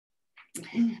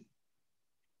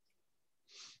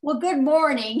Well, good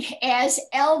morning. As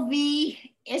LWVCO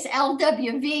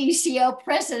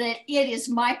president, it is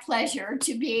my pleasure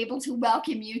to be able to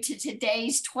welcome you to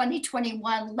today's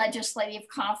 2021 legislative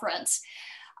conference.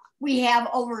 We have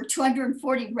over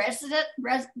 240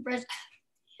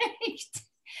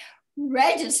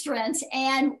 registrants,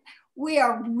 and we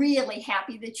are really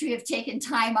happy that you have taken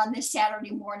time on this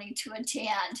Saturday morning to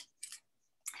attend.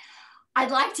 I'd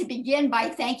like to begin by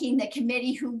thanking the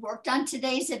committee who worked on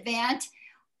today's event: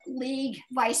 League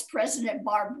Vice President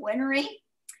Barb Winery,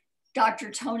 Dr.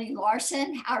 Toni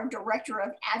Larson, our Director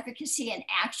of Advocacy and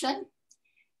Action,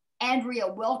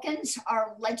 Andrea Wilkins,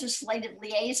 our Legislative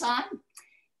Liaison,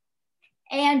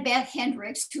 and Beth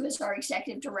Hendricks, who is our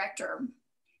Executive Director.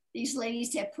 These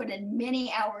ladies have put in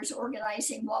many hours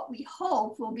organizing what we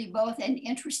hope will be both an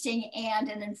interesting and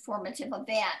an informative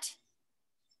event.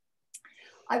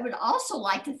 I would also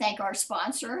like to thank our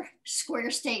sponsor,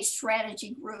 Square State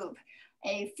Strategy Group,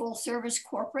 a full-service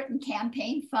corporate and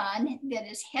campaign fund that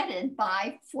is headed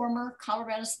by former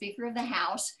Colorado Speaker of the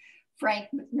House, Frank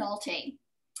McNulty.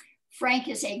 Frank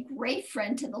is a great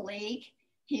friend to the League.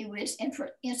 He was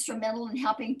instrumental in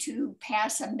helping to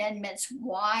pass amendments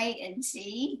Y and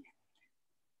Z.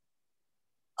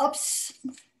 Oops.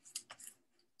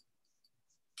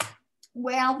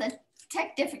 Well, the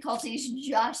tech difficulties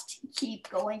just keep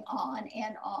going on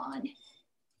and on.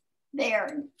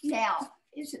 There, now,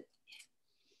 is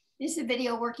the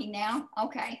video working now?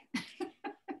 Okay.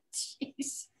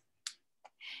 Jeez.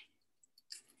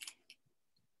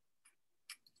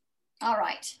 All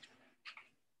right.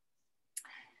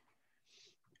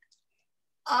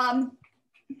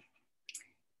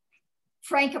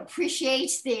 Frank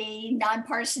appreciates the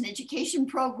nonpartisan education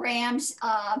programs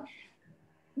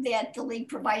that the League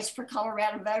provides for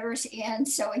Colorado voters. And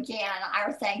so again,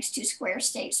 our thanks to Square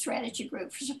State Strategy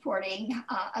Group for supporting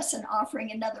us and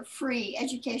offering another free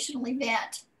educational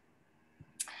event.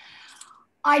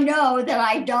 I know that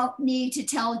I don't need to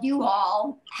tell you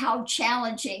all how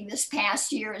challenging this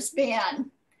past year has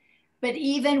been, but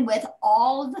even with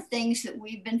all of the things that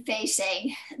we've been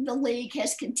facing, the League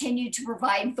has continued to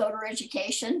provide voter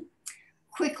education,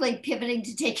 quickly pivoting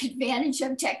to take advantage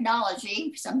of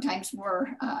technology, sometimes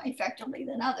more effectively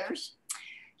than others.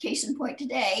 Case in point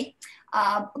today,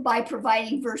 by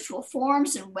providing virtual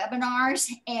forums and webinars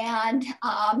and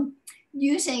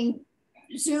using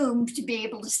Zoom to be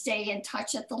able to stay in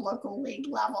touch at the local League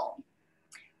level.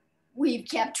 We've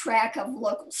kept track of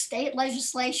local state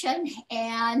legislation,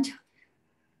 and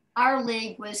our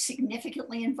League was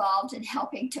significantly involved in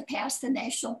helping to pass the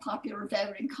national popular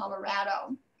vote in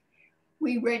Colorado.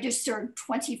 We registered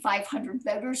 2,500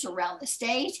 voters around the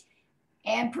state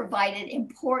and provided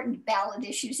important ballot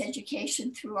issues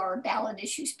education through our ballot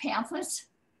issues pamphlets,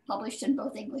 published in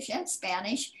both English and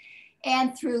Spanish,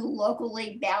 and through local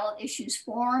League ballot issues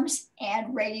forums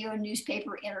and radio and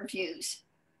newspaper interviews.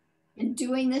 In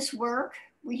doing this work,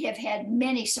 we have had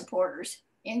many supporters,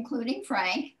 including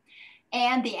Frank,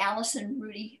 and the Allison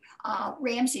Rudy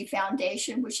Ramsey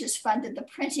Foundation, which has funded the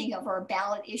printing of our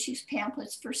ballot issues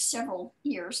pamphlets for several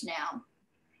years now.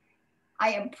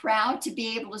 I am proud to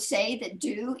be able to say that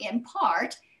due in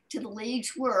part to the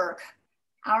League's work,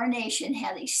 our nation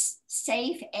had a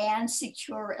safe and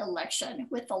secure election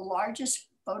with the largest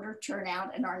voter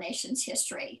turnout in our nation's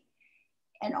history.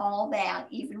 And all that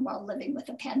even while living with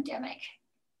a pandemic.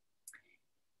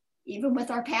 Even with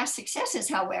our past successes,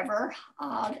 however,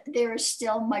 there is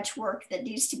still much work that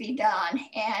needs to be done,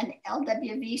 and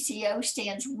LWVCO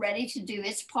stands ready to do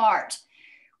its part.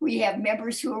 We have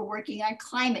members who are working on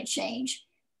climate change,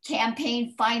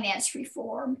 campaign finance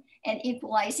reform, and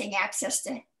equalizing access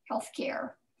to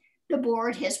healthcare. The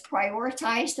board has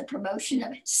prioritized the promotion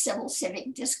of civil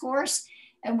civic discourse,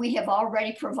 and we have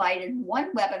already provided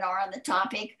one webinar on the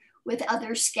topic with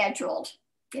others scheduled.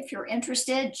 If you're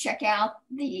interested, check out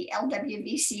the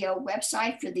LWVCO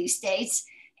website for these dates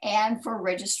and for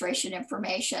registration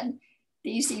information.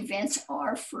 These events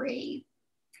are free.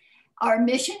 Our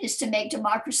mission is to make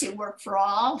democracy work for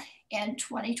all, and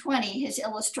 2020 has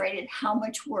illustrated how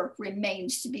much work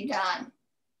remains to be done.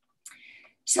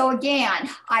 So again,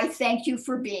 I thank you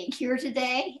for being here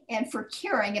today and for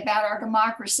caring about our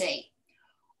democracy.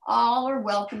 All are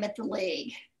welcome at the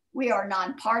League. We are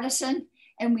nonpartisan,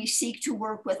 and we seek to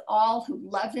work with all who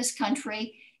love this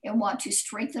country and want to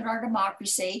strengthen our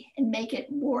democracy and make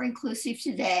it more inclusive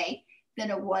today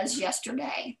than it was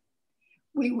yesterday.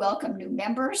 We welcome new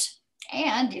members,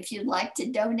 and if you'd like to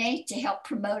donate to help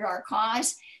promote our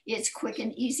cause, it's quick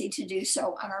and easy to do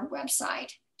so on our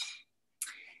website.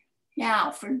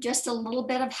 Now, for just a little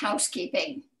bit of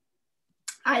housekeeping.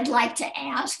 I'd like to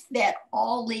ask that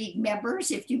all league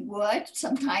members, if you would,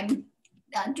 sometime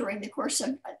during the course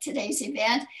of today's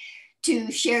event,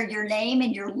 to share your name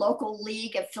and your local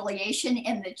league affiliation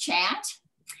in the chat.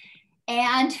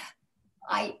 And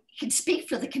I can speak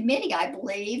for the committee, I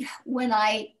believe, when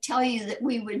I tell you that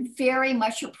we would very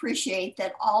much appreciate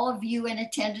that all of you in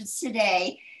attendance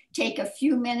today take a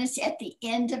few minutes at the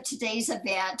end of today's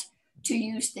event to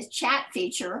use the chat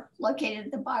feature located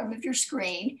at the bottom of your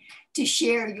screen to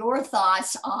share your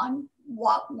thoughts on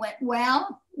what went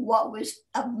well, what was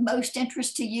of most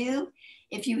interest to you.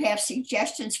 If you have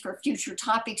suggestions for future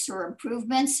topics or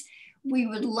improvements, we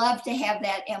would love to have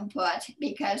that input,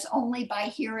 because only by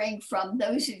hearing from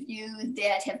those of you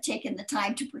that have taken the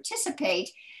time to participate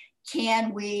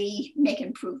can we make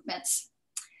improvements.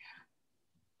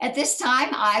 At this time,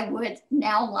 I would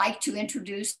now like to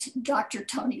introduce Dr.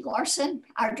 Toni Larson,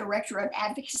 our Director of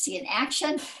Advocacy and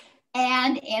Action,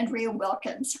 and Andrea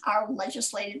Wilkins, our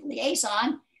Legislative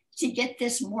Liaison, to get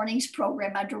this morning's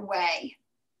program underway.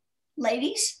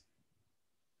 Ladies?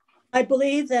 I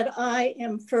believe that I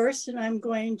am first, and I'm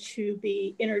going to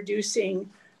be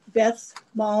introducing Beth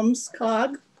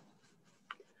Malmskog.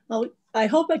 I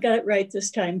hope I got it right this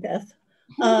time, Beth.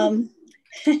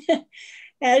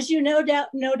 As you no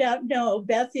doubt know,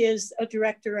 Beth is a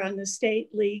director on the State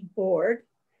League Board.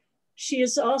 She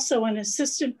is also an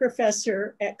assistant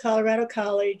professor at Colorado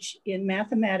College in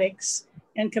mathematics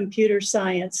and computer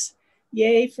science.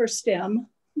 Yay for STEM.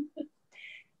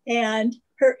 And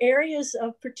her areas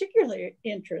of particular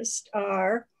interest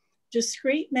are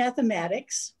discrete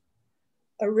mathematics,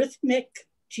 arithmetic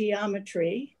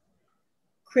geometry,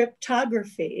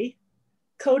 cryptography,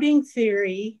 coding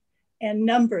theory, and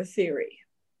number theory.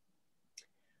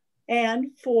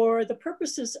 And for the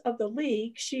purposes of the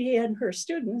League, she and her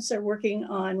students are working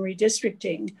on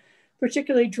redistricting,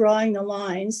 particularly drawing the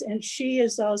lines. And she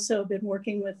has also been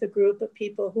working with a group of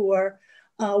people who are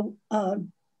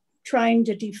trying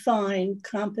to define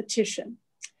competition.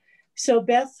 So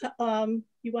Beth,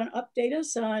 you want to update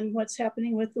us on what's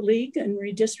happening with the League and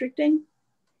redistricting?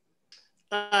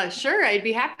 Sure, I'd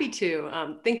be happy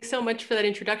to. Thanks so much for that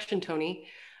introduction, Toni.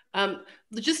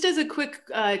 Just as a quick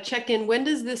check-in, when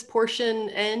does this portion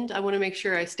end? I want to make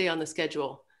sure I stay on the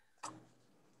schedule.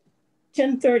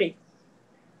 10:30.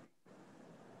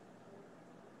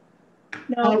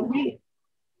 No.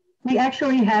 We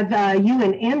actually have you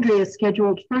and Andrea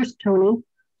scheduled first, Toni.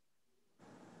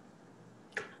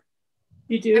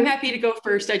 You do? I'm happy to go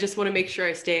first. I just want to make sure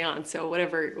I stay on. So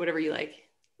whatever you like.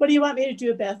 What do you want me to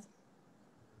do, Beth?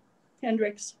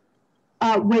 Hendricks?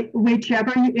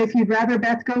 Whichever, if you'd rather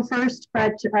Beth go first,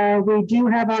 but we do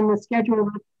have on the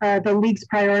schedule the League's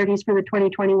priorities for the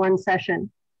 2021 session.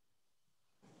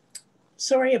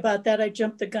 Sorry about that. I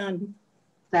jumped the gun.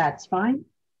 That's fine.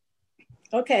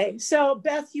 Okay, so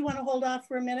Beth, you want to hold off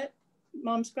for a minute,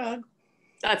 Malmskog?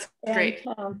 That's great.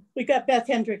 We got Beth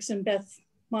Hendricks and Beth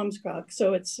Malmskog,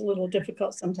 so it's a little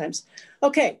difficult sometimes.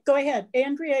 Okay, go ahead.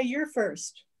 Andrea, you're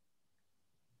first.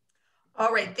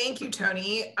 All right, thank you,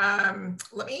 Toni.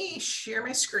 Let me share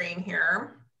my screen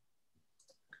here.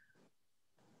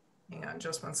 Hang on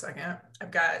just one second.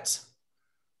 I've got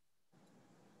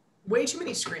way too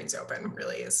many screens open,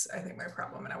 really is, I think, my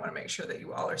problem, and I want to make sure that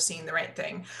you all are seeing the right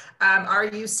thing. Are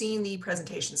you seeing the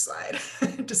presentation slide?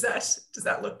 Does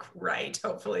that look right?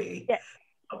 Hopefully, yeah.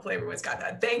 Hopefully everyone's got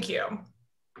that. Thank you.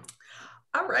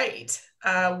 All right,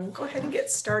 we'll go ahead and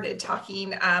get started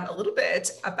talking a little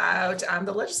bit about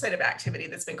the legislative activity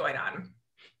that's been going on.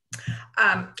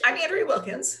 I'm Andrea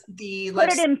Wilkins, the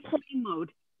Put it in play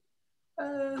mode.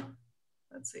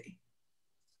 Let's see.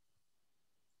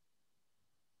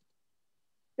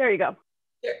 There you go.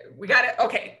 There, we got it.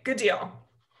 Okay, good deal.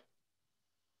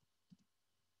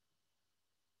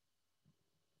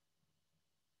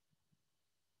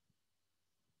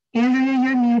 Andrea,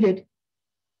 you're muted.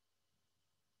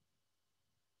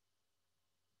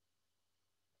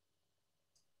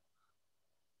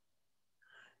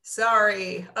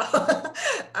 Sorry.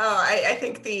 I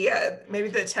think maybe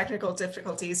the technical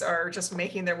difficulties are just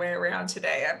making their way around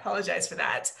today. I apologize for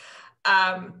that.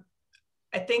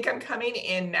 I think I'm coming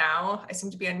in now. I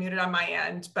seem to be unmuted on my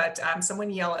end, but someone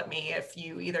yell at me if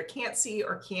you either can't see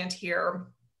or can't hear,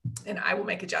 and I will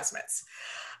make adjustments.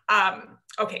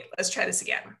 Okay, let's try this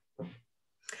again.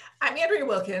 I'm Andrea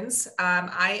Wilkins.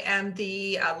 I am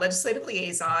the legislative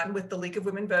liaison with the League of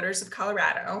Women Voters of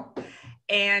Colorado.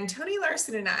 And Toni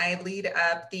Larson and I lead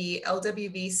up the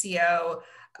LWVCO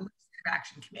Legislative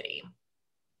Action Committee.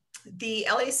 The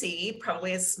LAC,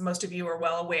 probably as most of you are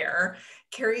well aware,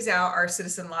 carries out our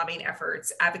citizen lobbying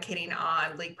efforts, advocating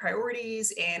on league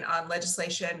priorities and on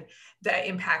legislation that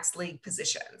impacts league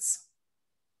positions.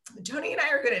 Toni and I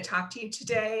are going to talk to you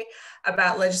today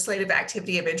about legislative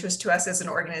activity of interest to us as an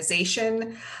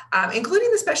organization,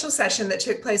 including the special session that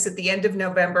took place at the end of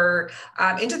November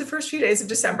into the first few days of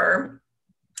December.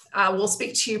 We'll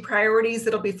speak to priorities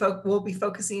that we'll be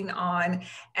focusing on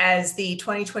as the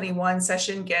 2021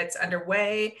 session gets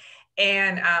underway,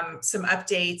 and some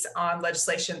updates on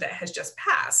legislation that has just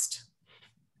passed.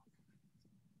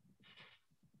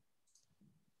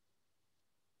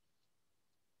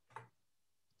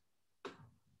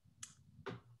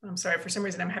 I'm sorry, for some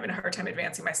reason I'm having a hard time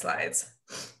advancing my slides.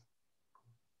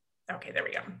 Okay, there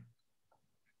we go.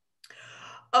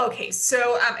 Okay,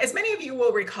 so as many of you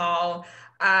will recall,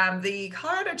 the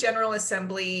Colorado General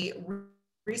Assembly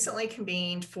recently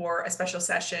convened for a special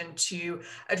session to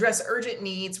address urgent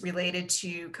needs related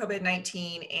to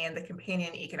COVID-19 and the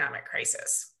companion economic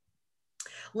crisis.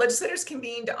 Legislators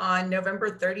convened on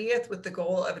November 30th with the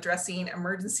goal of addressing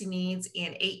emergency needs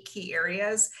in 8 key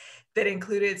areas that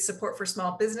included support for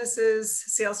small businesses,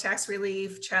 sales tax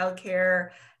relief, childcare,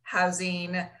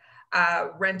 housing,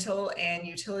 rental and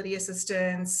utility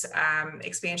assistance,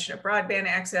 expansion of broadband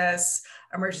access,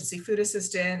 emergency food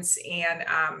assistance, and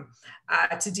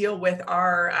to deal with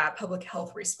our public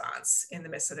health response in the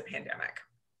midst of the pandemic.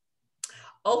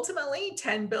 Ultimately,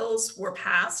 10 bills were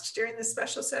passed during this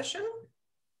special session.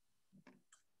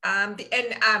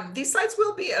 These slides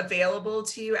will be available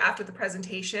to you after the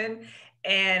presentation.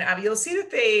 And you'll see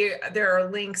that there are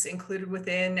links included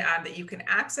within that you can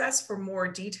access for more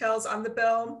details on the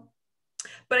bill.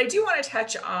 But I do want to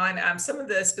touch on some of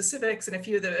the specifics and a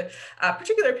few of the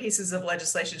particular pieces of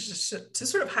legislation to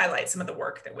sort of highlight some of the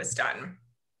work that was done.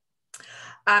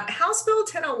 House Bill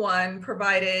 1001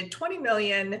 provided $20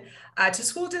 million to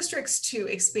school districts to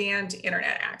expand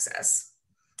internet access.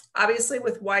 Obviously,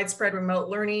 with widespread remote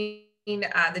learning,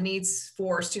 the needs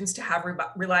for students to have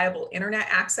reliable internet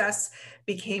access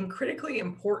became critically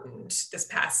important this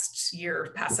past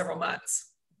several months.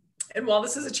 And while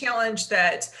this is a challenge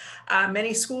that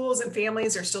many schools and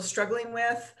families are still struggling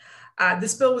with,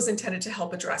 this bill was intended to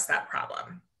help address that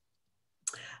problem.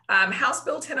 House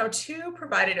Bill 1002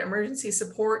 provided emergency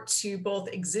support to both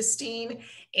existing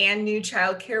and new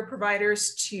child care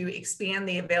providers to expand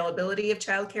the availability of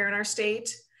child care in our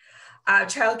state.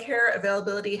 Childcare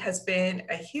availability has been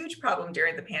a huge problem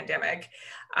during the pandemic.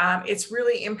 It's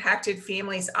really impacted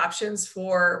families' options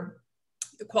for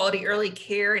quality early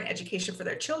care and education for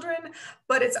their children,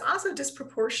 but it's also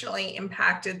disproportionately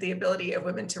impacted the ability of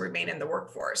women to remain in the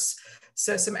workforce.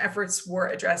 So some efforts were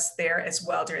addressed there as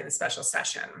well during the special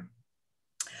session.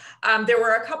 There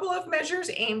were a couple of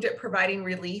measures aimed at providing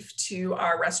relief to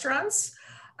our restaurants.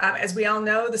 As we all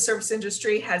know, the service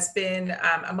industry has been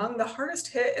among the hardest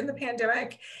hit in the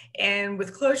pandemic, and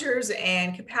with closures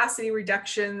and capacity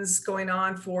reductions going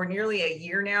on for nearly a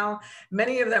year now,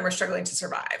 many of them are struggling to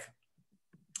survive.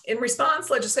 In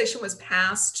response, legislation was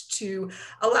passed to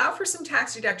allow for some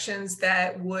tax deductions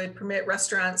that would permit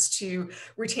restaurants to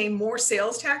retain more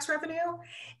sales tax revenue.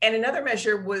 And another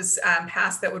measure was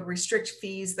passed that would restrict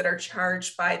fees that are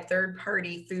charged by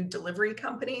third-party food delivery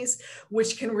companies,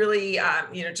 which can really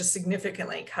just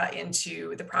significantly cut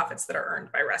into the profits that are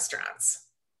earned by restaurants.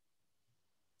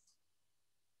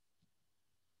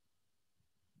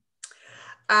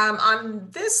 On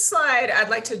this slide, I'd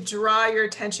like to draw your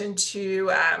attention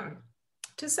to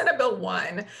Senate Bill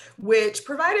 1, which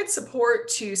provided support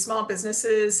to small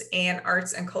businesses and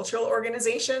arts and cultural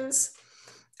organizations.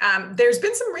 There's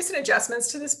been some recent adjustments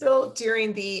to this bill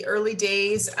during the early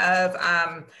days of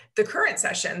the current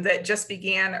session that just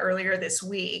began earlier this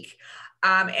week.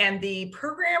 And the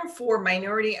program for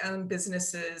minority-owned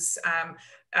businesses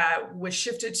was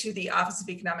shifted to the Office of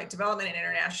Economic Development and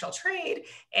International Trade,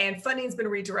 and funding's been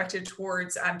redirected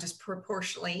towards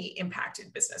disproportionately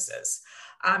impacted businesses.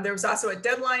 There was also a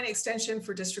deadline extension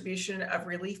for distribution of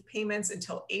relief payments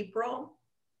until April.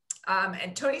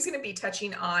 And Toni's going to be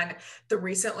touching on the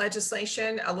recent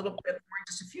legislation a little bit more in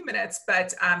just a few minutes,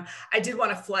 but I did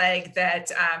want to flag that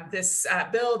this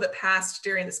bill that passed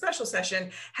during the special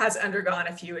session has undergone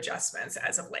a few adjustments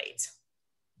as of late.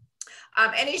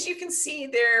 And as you can see,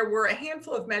 there were a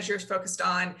handful of measures focused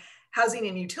on housing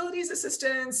and utilities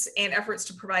assistance and efforts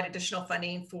to provide additional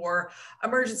funding for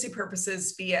emergency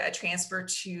purposes via a transfer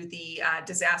to the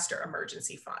Disaster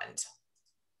Emergency Fund.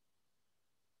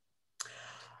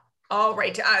 All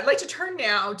right, I'd like to turn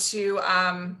now to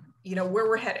where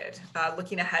we're headed,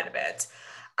 looking ahead a bit.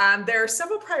 There are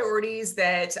several priorities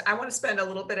that I want to spend a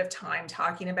little bit of time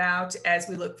talking about as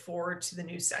we look forward to the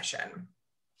new session.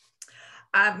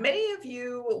 Many of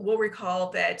you will recall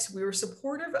that we were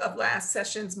supportive of last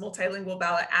session's multilingual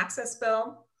ballot access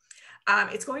bill.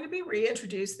 It's going to be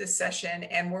reintroduced this session,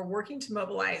 and we're working to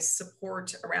mobilize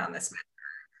support around this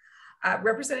matter.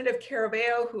 Representative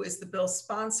Caraveo, who is the bill's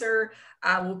sponsor,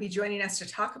 will be joining us to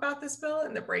talk about this bill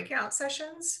in the breakout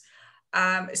sessions.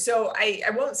 So I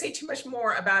won't say too much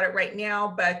more about it right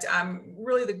now, but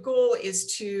really the goal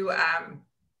is to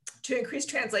increase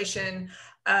translation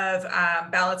of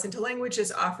ballots into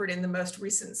languages offered in the most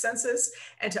recent census,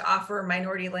 and to offer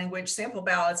minority language sample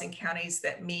ballots in counties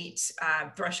that meet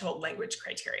threshold language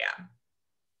criteria.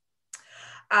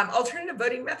 Alternative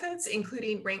voting methods,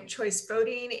 including ranked choice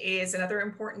voting, is another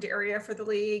important area for the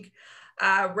League.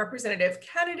 Representative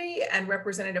Kennedy and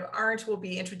Representative Arndt will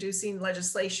be introducing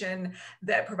legislation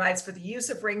that provides for the use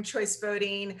of ranked choice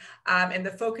voting, and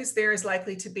the focus there is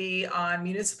likely to be on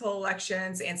municipal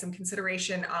elections and some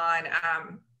consideration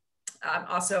on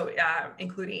also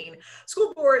including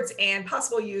school boards and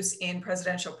possible use in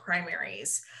presidential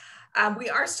primaries. We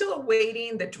are still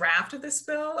awaiting the draft of this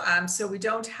bill, so we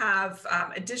don't have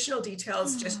additional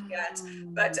details just yet,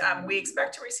 but we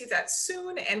expect to receive that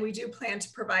soon, and we do plan to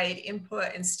provide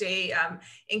input and stay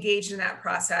engaged in that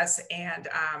process, and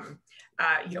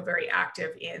very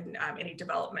active in any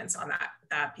developments on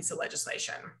that piece of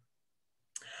legislation.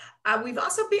 We've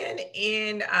also been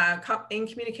in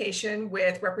communication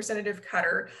with Representative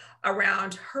Cutter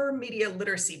around her media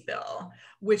literacy bill,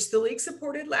 which the League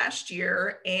supported last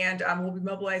year, and we'll be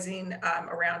mobilizing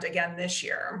around again this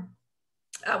year.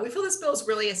 We feel this bill is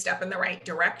really a step in the right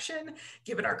direction,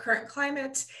 given our current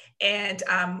climate, and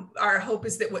our hope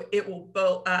is that it will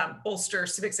bolster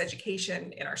civics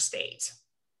education in our state.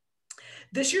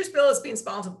 This year's bill is being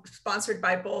sponsored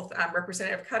by both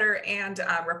Representative Cutter and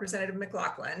Representative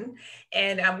McLaughlin.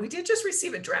 And we did just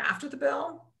receive a draft of the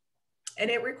bill, and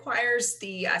it requires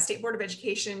the State Board of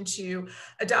Education to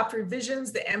adopt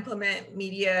revisions that implement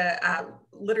media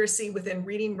literacy within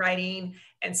reading, writing,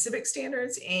 and civic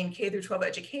standards in K-12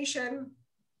 education.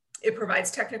 It provides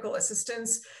technical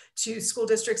assistance to school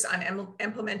districts on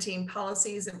implementing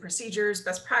policies and procedures,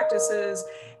 best practices,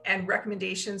 and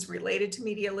recommendations related to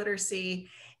media literacy.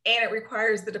 And it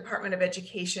requires the Department of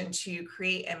Education to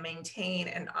create and maintain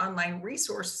an online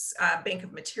resource bank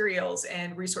of materials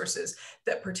and resources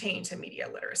that pertain to media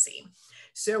literacy.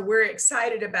 So we're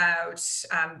excited about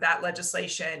that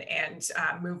legislation and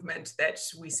movement that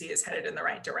we see is headed in the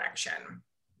right direction.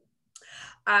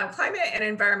 Climate and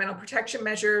environmental protection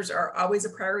measures are always a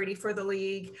priority for the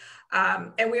League.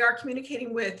 And we are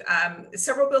communicating with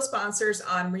several bill sponsors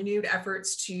on renewed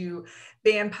efforts to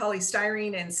ban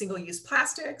polystyrene and single-use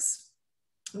plastics.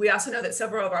 We also know that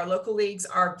several of our local leagues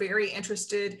are very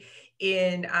interested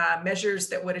in measures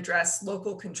that would address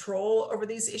local control over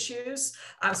these issues,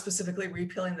 specifically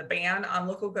repealing the ban on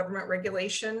local government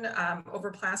regulation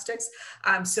over plastics.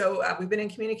 So we've been in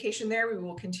communication there. We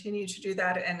will continue to do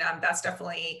that. And that's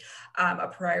definitely a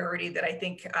priority that I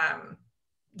think,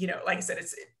 like I said,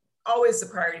 it's always a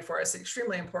priority for us, an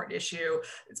extremely important issue.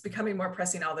 It's becoming more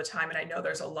pressing all the time. And I know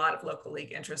there's a lot of local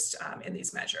league interest in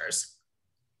these measures.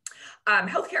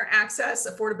 Healthcare access,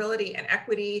 affordability, and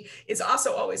equity is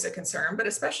also always a concern, but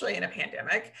especially in a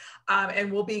pandemic.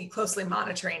 And we'll be closely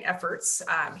monitoring efforts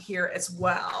here as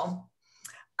well.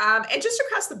 And just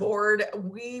across the board,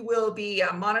 we will be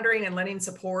monitoring and lending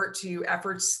support to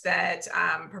efforts that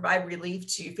provide relief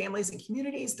to families and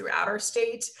communities throughout our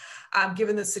state,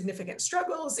 given the significant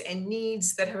struggles and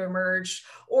needs that have emerged,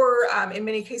 or in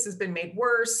many cases been made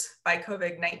worse by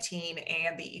COVID-19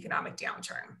 and the economic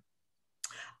downturn.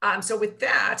 So with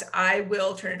that, I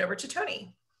will turn it over to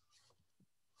Toni.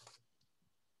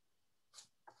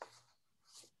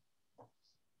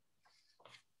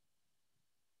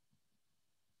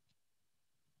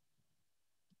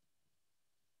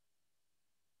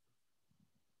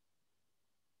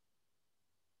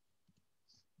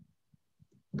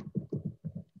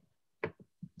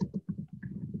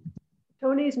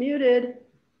 Toni's muted.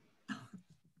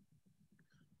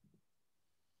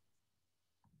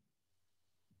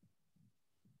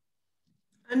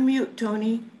 Unmute,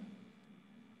 Toni.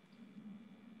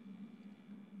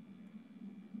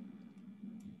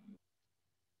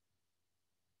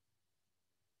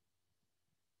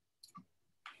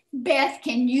 Beth,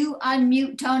 can you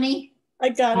unmute Toni? I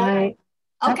got it.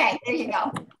 Okay, there you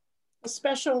go. A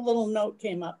special little note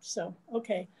came up, so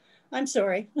okay. I'm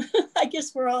sorry. I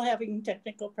guess we're all having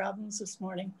technical problems this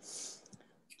morning.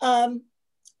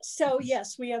 So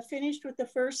yes, we have finished with the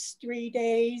first 3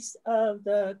 days of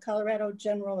the Colorado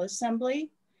General Assembly.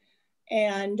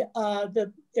 and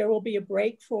there will be a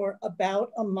break for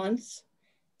about a month.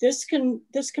 This can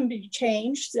be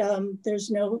changed.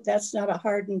 That's not a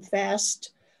hard and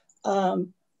fast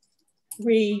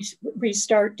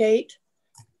restart date.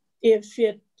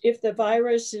 If the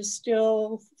virus is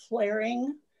still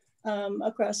flaring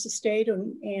across the state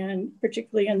and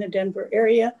particularly in the Denver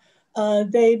area,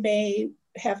 they may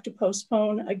have to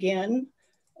postpone again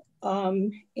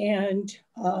and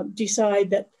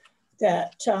decide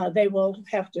that they will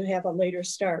have to have a later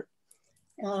start.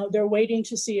 They're waiting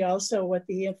to see also what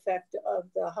the effect of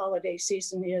the holiday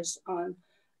season is on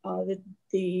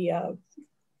the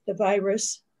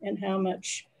virus and how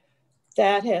much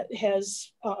that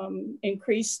has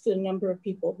increased the number of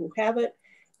people who have it,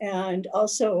 and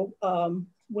also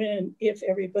when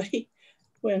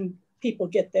people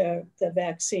get the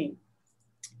vaccine.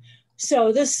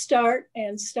 So this start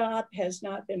and stop has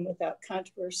not been without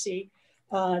controversy.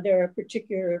 There are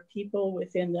particular people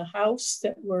within the House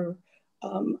that were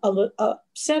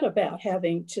upset about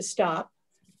having to stop.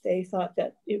 They thought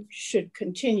that it should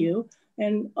continue.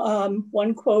 And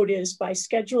one quote is, "By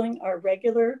scheduling our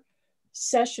regular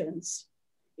sessions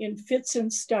in fits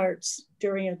and starts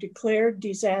during a declared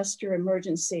disaster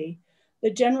emergency, the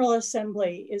General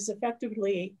Assembly is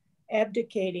effectively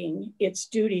abdicating its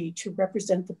duty to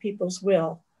represent the people's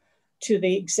will to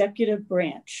the executive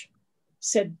branch,"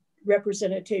 said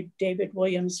Representative David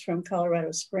Williams from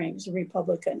Colorado Springs, a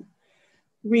Republican,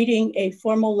 reading a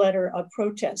formal letter of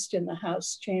protest in the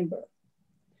House chamber.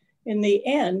 In the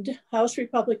end, House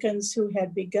Republicans who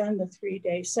had begun the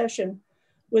 3-day session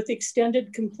with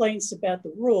extended complaints about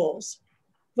the rules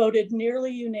voted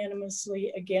nearly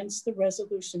unanimously against the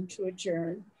resolution to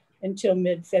adjourn until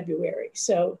mid-February.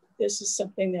 So this is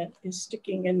something that is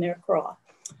sticking in their craw.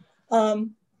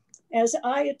 As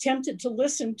I attempted to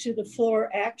listen to the floor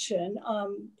action,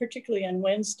 particularly on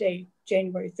Wednesday,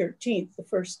 January 13th, the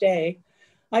first day,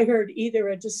 I heard either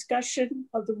a discussion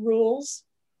of the rules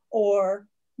or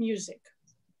music.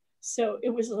 So it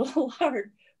was a little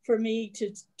hard for me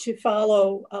to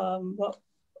follow what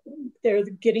they're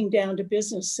getting down to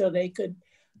business so they could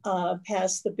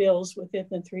pass the bills within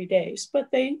the 3 days, but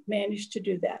they managed to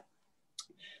do that.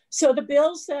 So the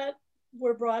bills that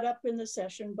were brought up in the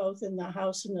session, both in the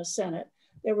House and the Senate,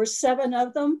 there were 7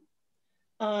 of them.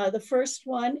 The first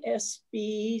one,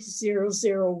 SB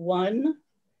 001,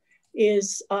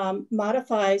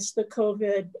 modifies the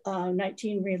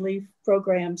COVID-19 relief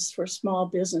programs for small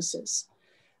businesses.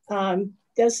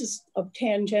 This is of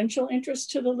tangential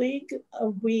interest to the League.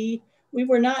 We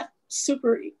were not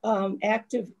super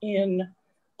active in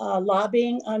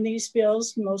lobbying on these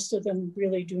bills. Most of them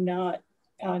really do not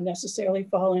necessarily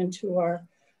fall into our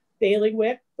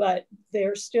bailiwick, but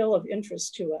they're still of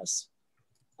interest to us.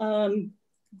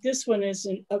 This one is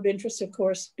of interest, of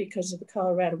course, because of the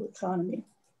Colorado economy.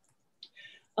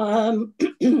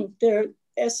 Their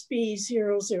SB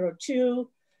 002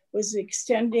 was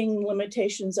extending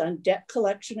limitations on debt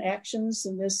collection actions.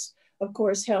 And this, of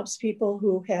course, helps people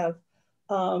who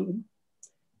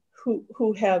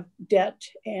have debt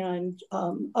and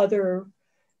other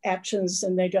actions,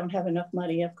 and they don't have enough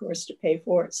money, of course, to pay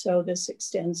for it. So this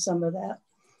extends some of that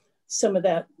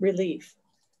relief.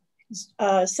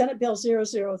 Senate Bill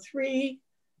 003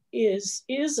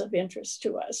 is of interest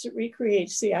to us. It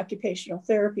recreates the Occupational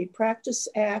Therapy Practice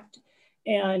Act.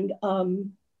 And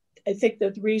I think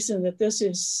that the reason that this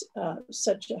is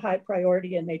such a high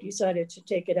priority and they decided to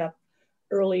take it up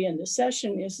early in the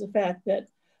session is the fact that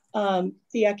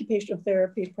the Occupational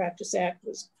Therapy Practice Act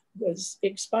was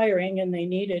expiring and they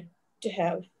needed to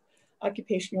have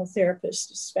occupational therapists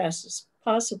as fast as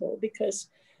possible because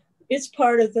it's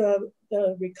part of the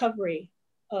recovery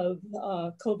of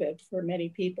COVID for many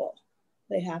people.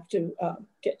 They have to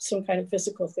get some kind of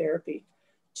physical therapy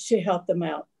to help them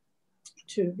out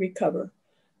to recover.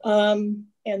 And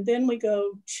then we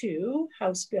go to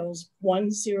House Bills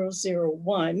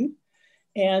 1001.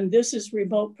 And this is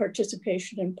remote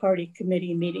participation in party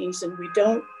committee meetings. And we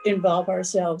don't involve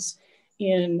ourselves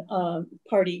in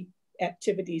party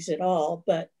activities at all,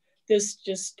 but this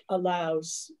just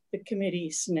allows the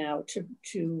committees now to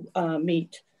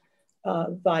meet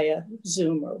via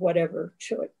Zoom or whatever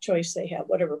choice they have,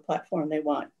 whatever platform they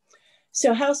want.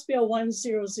 So House Bill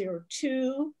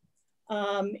 1002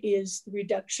 is the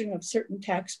reduction of certain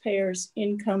taxpayers'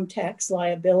 income tax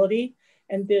liability.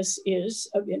 And this is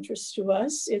of interest to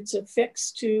us. It's a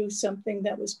fix to something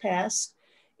that was passed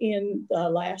in the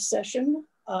last session.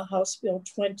 House Bill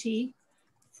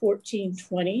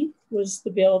 1420 was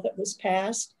the bill that was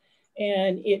passed.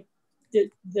 And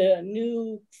the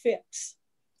new fix,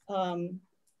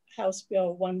 House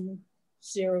Bill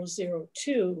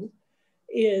 1002,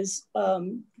 is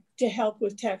to help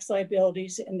with tax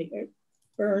liabilities and the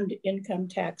earned income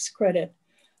tax credit.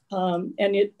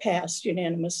 And it passed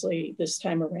unanimously this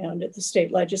time around at the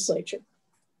state legislature.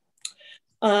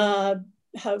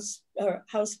 House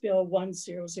Bill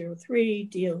 1003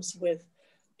 deals with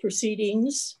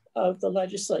proceedings of the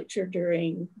legislature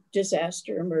during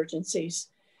disaster emergencies.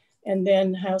 And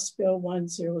then House Bill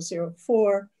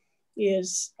 1004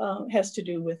 has to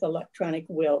do with electronic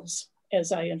wills.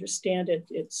 As I understand it,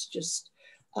 it's just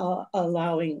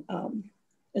allowing,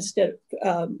 instead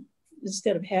of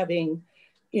having,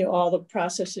 all the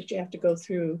process that you have to go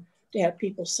through to have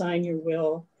people sign your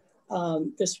will,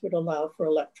 this would allow for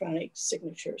electronic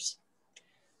signatures.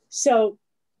 So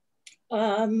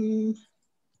the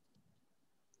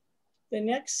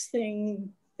next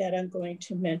thing that I'm going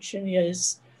to mention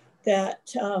is that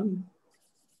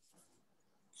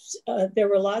there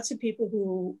were lots of people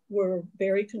who were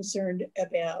very concerned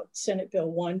about Senate Bill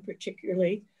 1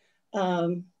 particularly,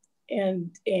 and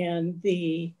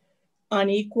the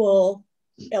unequal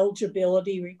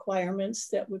eligibility requirements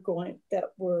that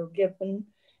were given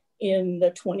in the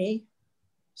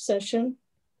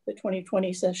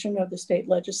 2020 session of the state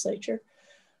legislature.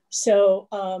 So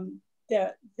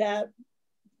the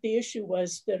issue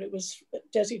was that it was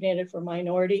designated for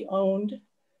minority-owned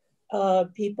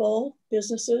people,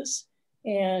 businesses,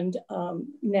 and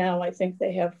now I think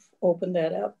they have opened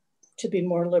that up to be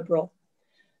more liberal.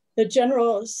 The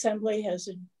General Assembly has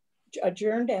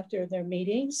adjourned after their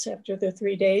meetings, after their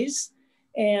 3 days,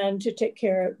 and to take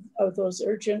care of those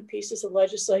urgent pieces of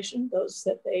legislation, those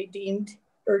that they deemed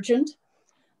urgent.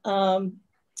 And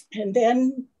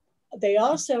then they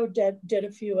also did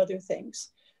a few other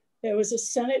things. There was a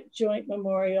Senate joint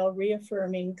memorial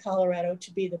reaffirming Colorado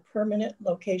to be the permanent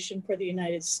location for the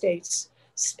United States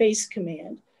Space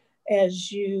Command.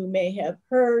 As you may have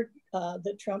heard,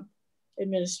 the Trump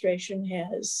administration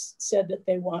has said that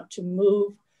they want to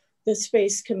move the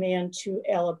Space Command to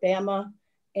Alabama.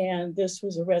 And this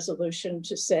was a resolution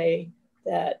to say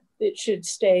that it should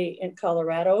stay in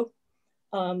Colorado.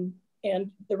 And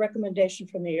the recommendation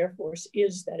from the Air Force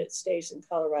is that it stays in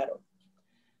Colorado.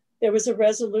 There was a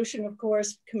resolution, of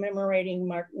course, commemorating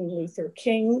Martin Luther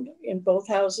King in both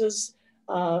houses.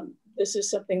 This is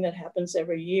something that happens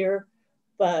every year,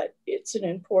 but it's an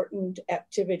important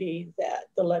activity that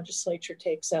the legislature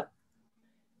takes up.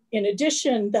 In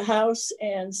addition, the House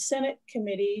and Senate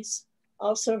committees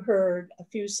also heard a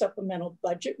few supplemental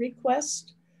budget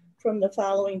requests from the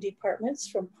following departments: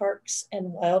 from Parks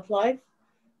and Wildlife,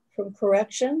 from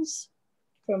Corrections,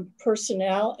 from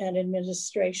Personnel and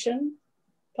Administration,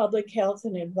 Public Health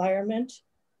and Environment,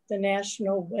 the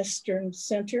National Western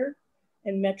Center,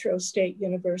 and Metro State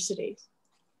University.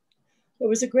 There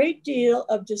was a great deal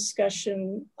of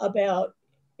discussion about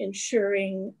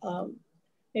ensuring,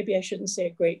 maybe I shouldn't say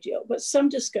a great deal, but some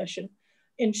discussion,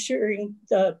 ensuring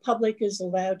the public is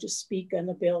allowed to speak on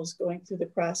the bills going through the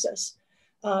process.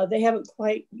 They haven't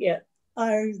quite yet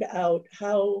ironed out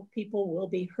how people will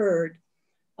be heard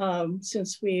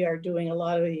since we are doing a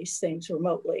lot of these things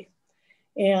remotely.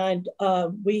 And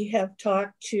we had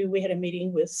a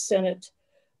meeting with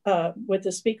with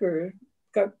the Speaker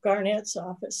Garnett's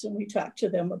office, and we talked to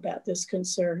them about this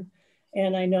concern.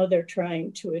 And I know they're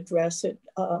trying to address it.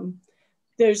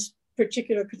 There's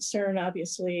particular concern,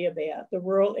 obviously, about the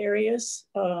rural areas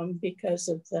because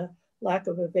of the lack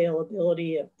of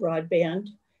availability of broadband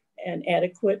and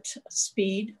adequate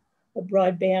speed of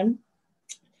broadband.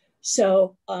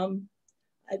 So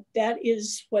that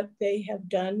is what they have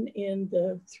done in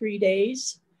the 3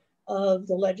 days of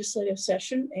the legislative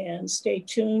session, and stay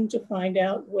tuned to find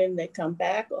out when they come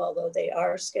back, although they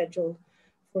are scheduled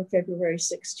for February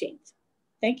 16th.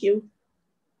 Thank you.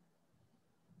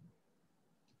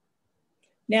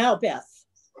 Now, Beth.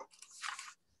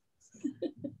 All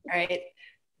right.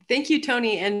 Thank you,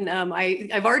 Toni. And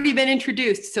I've already been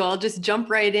introduced, so I'll just jump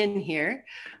right in here.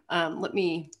 Let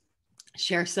me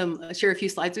share a few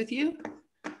slides with you.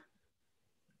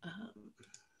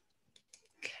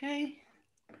 Okay.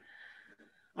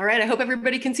 All right, I hope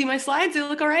everybody can see my slides. They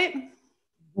look all right?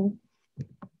 Mm-hmm.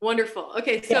 Wonderful.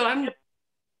 Okay, so I'm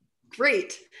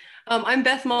great. I'm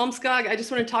Beth Malmskog. I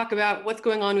just want to talk about what's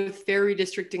going on with fair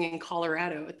redistricting in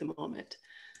Colorado at the moment.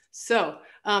 So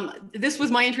this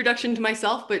was my introduction to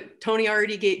myself, but Toni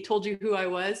already told you who I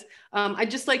was.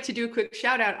 I'd just like to do a quick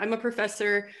shout out. I'm a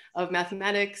professor of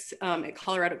mathematics at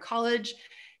Colorado College,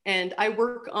 and I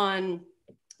work on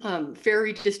fair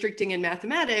redistricting and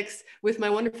mathematics with my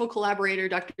wonderful collaborator,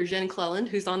 Dr. Jen Cleland,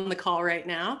 who's on the call right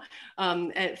now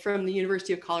from the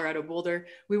University of Colorado Boulder.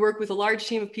 We work with a large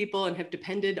team of people and have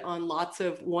depended on lots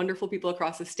of wonderful people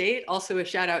across the state. Also a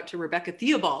shout out to Rebecca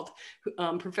Theobald,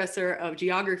 professor of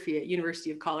geography at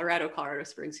University of Colorado, Colorado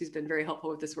Springs, who's been very helpful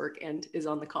with this work and is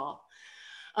on the call.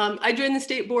 I joined the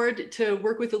state board to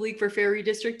work with the League for Fair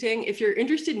Redistricting. If you're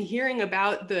interested in hearing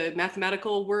about the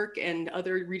mathematical work and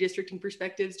other redistricting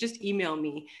perspectives, just email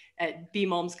me at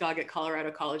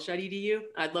bmalmskog@coloradocollege.edu.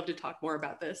 I'd love to talk more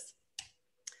about this.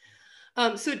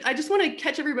 So I just want to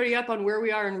catch everybody up on where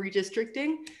we are in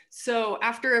redistricting. So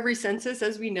after every census,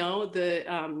 as we know,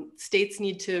 the states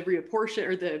need to reapportion,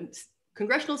 or the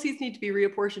congressional seats need to be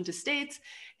reapportioned to states,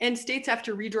 and states have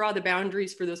to redraw the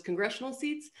boundaries for those congressional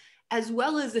seats, as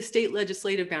well as the state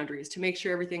legislative boundaries to make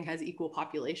sure everything has equal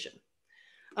population.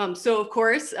 So of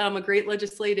course, a great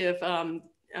legislative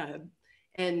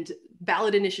and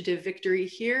ballot initiative victory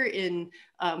here in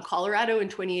Colorado in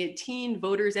 2018,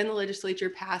 voters and the legislature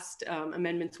passed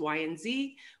amendments Y and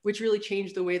Z, which really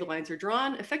changed the way the lines are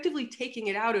drawn, effectively taking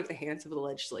it out of the hands of the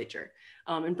legislature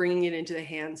and bringing it into the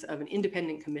hands of an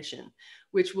independent commission,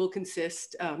 which will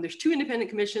consist, there's two independent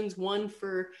commissions, one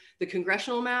for the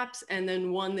congressional maps and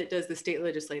then one that does the state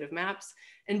legislative maps.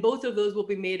 And both of those will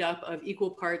be made up of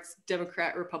equal parts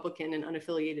Democrat, Republican, and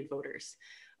unaffiliated voters.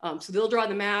 So they'll draw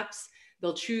the maps,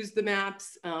 they'll choose the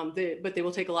maps, but they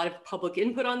will take a lot of public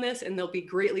input on this, and they'll be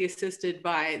greatly assisted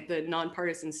by the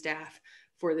nonpartisan staff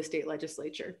for the state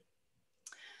legislature.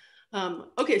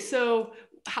 Okay, so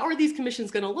how are these commissions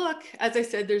going to look? As I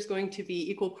said, there's going to be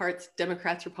equal parts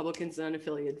Democrats, Republicans, and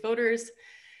unaffiliated voters.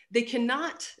 They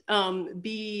cannot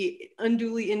be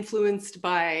unduly influenced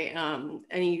by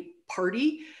any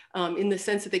party in the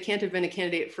sense that they can't have been a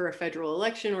candidate for a federal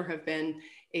election or have been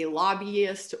a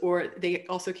lobbyist, or they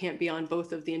also can't be on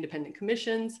both of the independent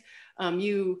commissions.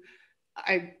 I'll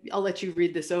let you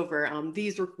read this over.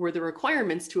 These were the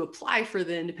requirements to apply for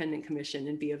the independent commission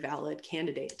and be a valid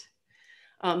candidate.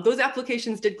 Those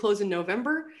applications did close in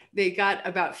November. They got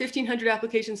about 1,500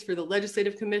 applications for the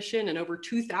Legislative Commission and over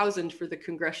 2,000 for the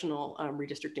Congressional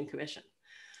Redistricting Commission.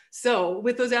 So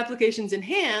with those applications in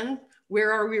hand,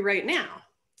 where are we right now?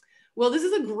 Well, this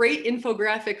is a great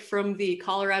infographic from the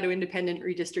Colorado Independent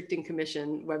Redistricting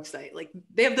Commission website. Like,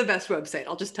 they have the best website,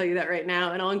 I'll just tell you that right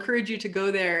now, and I'll encourage you to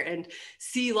go there and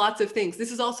see lots of things.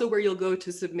 This is also where you'll go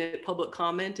to submit public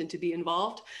comment and to be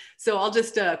involved. So I'll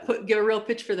just give a real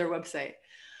pitch for their website.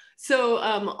 So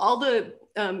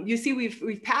you see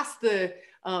we've passed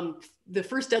the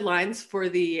first deadlines for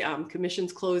the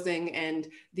commission's closing and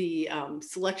the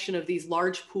selection of these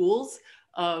large pools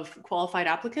of qualified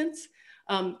applicants.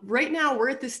 Right now, we're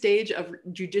at the stage of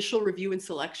judicial review and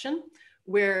selection,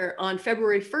 where on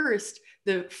February 1st,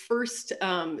 the first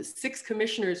 6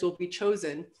 commissioners will be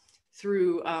chosen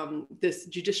through this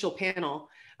judicial panel.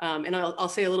 And I'll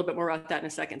say a little bit more about that in a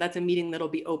second. That's a meeting that'll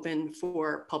be open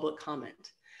for public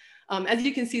comment. As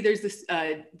you can see, there's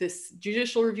this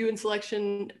judicial review and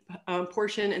selection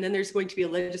portion, and then there's going to be a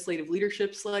legislative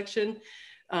leadership selection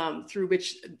through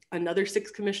which another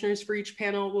 6 commissioners for each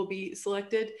panel will be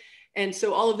selected. And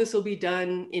so all of this will be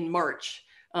done in March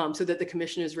so that the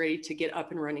commission is ready to get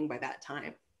up and running by that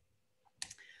time.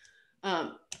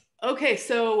 Okay,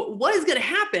 so what is going to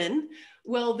happen?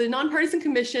 Well, the nonpartisan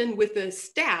commission with the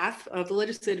staff of the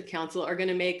Legislative Council are going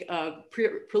to make a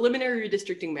preliminary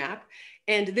redistricting map,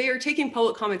 and they are taking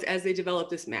public comments as they develop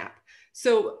this map.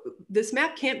 So this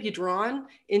map can't be drawn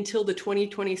until the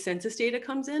 2020 census data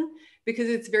comes in, because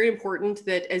it's very important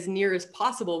that as near as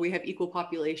possible, we have equal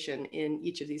population in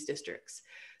each of these districts.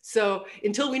 So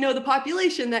until we know the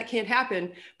population, that can't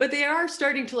happen, but they are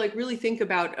starting to really think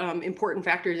about important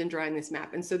factors in drawing this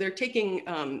map. And so they're taking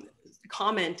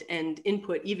comment and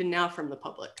input even now from the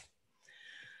public.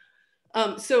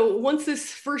 So once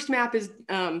this first map is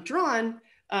drawn,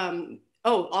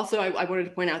 also, I wanted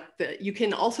to point out that you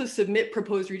can also submit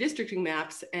proposed redistricting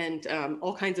maps and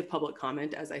all kinds of public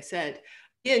comment, as I said.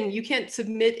 Again, you can't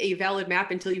submit a valid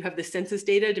map until you have the census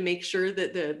data to make sure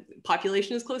that the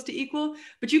population is close to equal,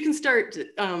 but you can start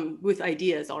with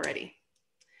ideas already.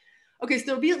 Okay, so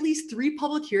there'll be at least 3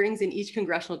 public hearings in each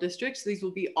congressional district. So these will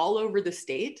be all over the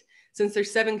state. Since there's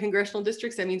 7 congressional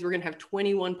districts, that means we're gonna have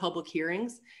 21 public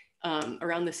hearings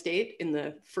around the state in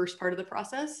the first part of the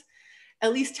process.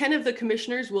 At least 10 of the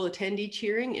commissioners will attend each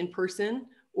hearing in person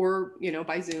or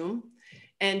by Zoom.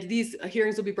 And these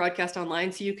hearings will be broadcast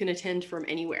online, so you can attend from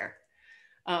anywhere.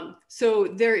 So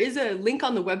there is a link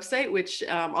on the website, which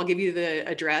I'll give you the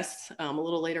address a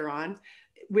little later on,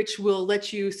 which will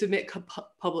let you submit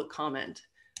public comment.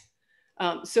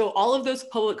 So all of those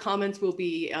public comments will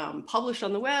be published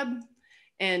on the web.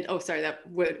 And oh, sorry, that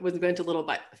went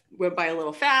by a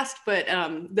little fast, but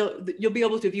you'll be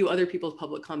able to view other people's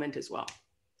public comment as well.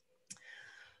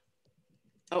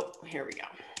 Oh, here we go.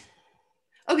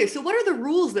 Okay, so what are the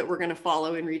rules that we're going to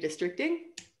follow in redistricting?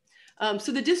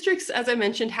 So the districts, as I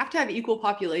mentioned, have to have equal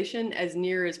population as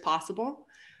near as possible.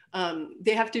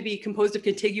 They have to be composed of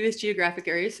contiguous geographic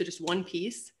areas, so just one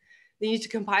piece. They need to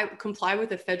comply with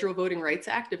the Federal Voting Rights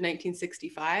Act of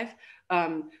 1965,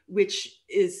 which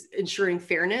is ensuring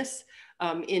fairness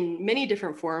in many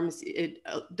different forms. It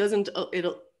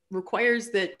requires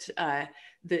that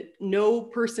that no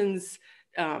person's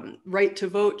right to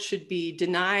vote should be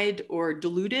denied or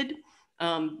diluted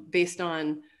based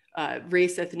on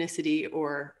race, ethnicity,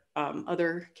 or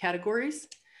other categories.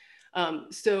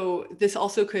 So this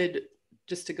also could,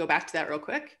 just to go back to that real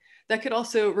quick, that could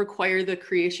also require the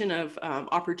creation of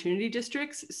opportunity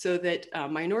districts so that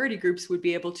minority groups would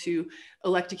be able to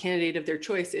elect a candidate of their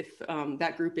choice if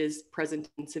that group is present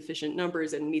in sufficient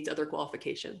numbers and meets other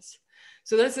qualifications.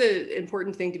 So that's an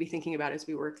important thing to be thinking about as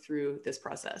we work through this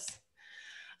process.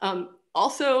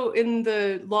 Also in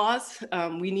the laws,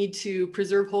 we need to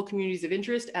preserve whole communities of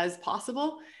interest as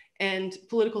possible and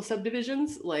political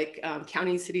subdivisions like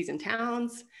counties, cities, and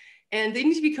towns. And they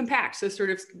need to be compact, so sort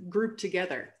of grouped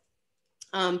together.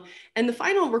 And the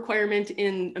final requirement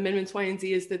in Amendments Y and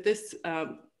Z is that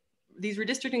these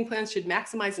redistricting plans should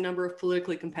maximize the number of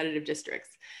politically competitive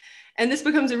districts. And this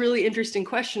becomes a really interesting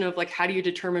question of like, how do you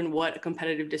determine what a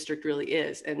competitive district really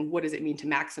is? And what does it mean to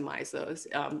maximize those,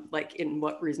 like in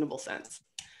what reasonable sense?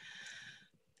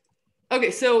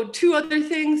 Okay, so two other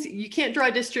things. You can't draw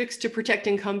districts to protect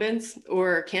incumbents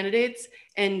or candidates.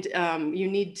 And you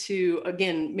need to,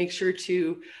 again, make sure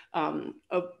to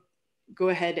go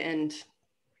ahead and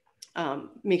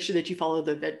make sure that you follow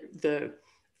the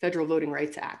Federal Voting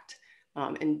Rights Act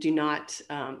and do not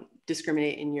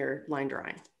discriminate in your line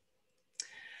drawing.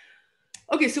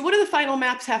 Okay, so what do the final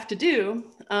maps have to do?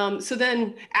 So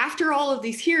then after all of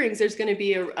these hearings, there's going to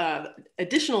be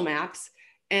additional maps,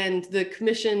 and the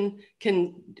commission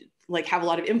can like have a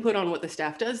lot of input on what the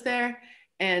staff does there.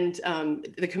 And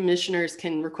the commissioners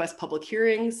can request public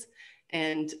hearings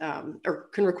and or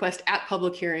can request at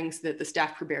public hearings that the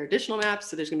staff prepare additional maps.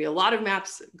 So there's going to be a lot of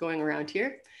maps going around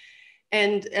here.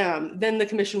 And then the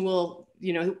commission will,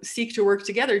 seek to work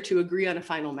together to agree on a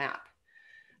final map.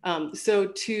 So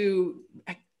to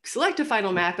select a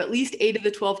final map, at least 8 of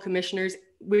the 12 commissioners,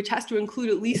 which has to include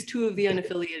at least 2 of the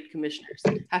unaffiliated commissioners,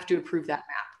 have to approve that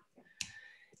map.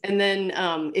 And then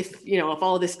if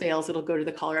all of this fails, it'll go to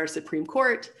the Colorado Supreme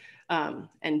Court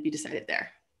and be decided there.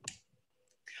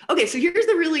 Okay, so here's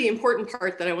the really important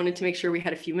part that I wanted to make sure we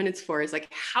had a few minutes for, is like,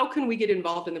 how can we get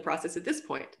involved in the process at this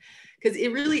point? Because it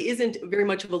really isn't very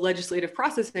much of a legislative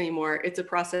process anymore. It's a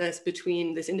process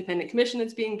between this independent commission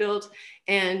that's being built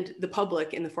and the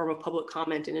public in the form of public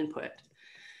comment and input.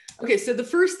 Okay, so the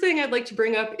first thing I'd like to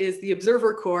bring up is the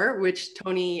Observer Corps, which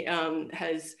Toni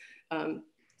has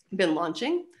been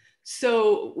launching.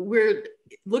 So we're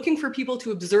looking for people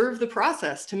to observe the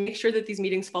process to make sure that these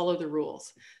meetings follow the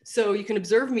rules. So you can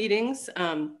observe meetings.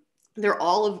 They're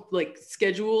all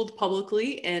scheduled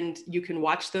publicly, and you can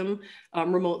watch them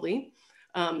remotely.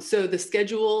 So the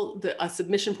schedule, a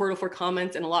submission portal for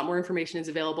comments, and a lot more information is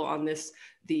available on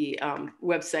the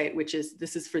website,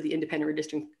 this is for the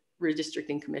Independent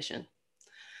Redistricting Commission.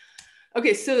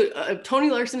 Okay, so Toni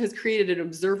Larson has created an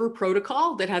observer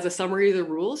protocol that has a summary of the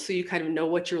rules, so you kind of know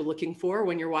what you're looking for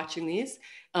when you're watching these.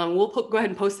 We'll go ahead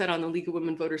and post that on the League of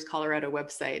Women Voters Colorado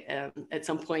website at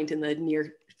some point in the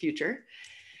near future.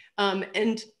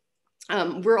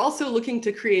 We're also looking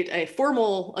to create a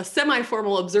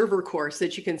semi-formal observer course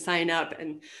that you can sign up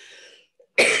and,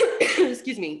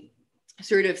 excuse me,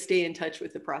 sort of stay in touch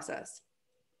with the process.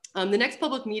 The next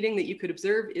public meeting that you could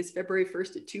observe is February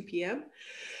 1st at 2 p.m.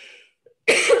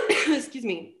 Excuse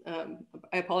me,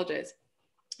 I apologize.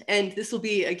 And this will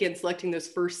be, again, selecting those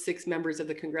first 6 members of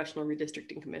the Congressional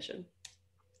Redistricting Commission.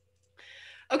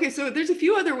 Okay, so there's a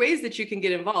few other ways that you can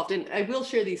get involved, and I will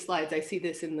share these slides. I see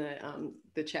this in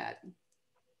the chat.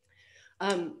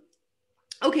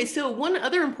 Okay, so one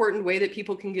other important way that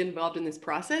people can get involved in this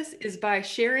process is by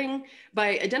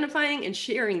identifying and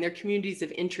sharing their communities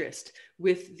of interest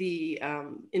with the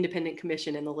Independent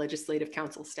Commission and the Legislative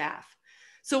Council staff.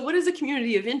 So what is a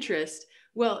community of interest?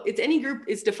 Well,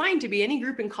 it's defined to be any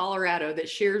group in Colorado that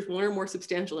shares one or more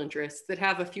substantial interests that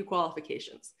have a few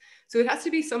qualifications. So it has to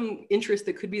be some interest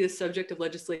that could be the subject of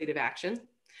legislative action.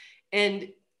 And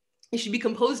it should be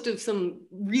composed of some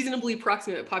reasonably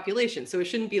approximate population. So it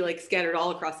shouldn't be like scattered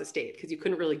all across the state, because you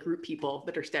couldn't really group people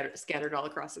that are scattered all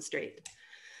across the state.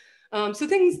 So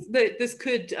things that this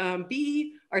could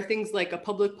be are things like a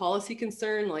public policy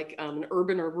concern, like an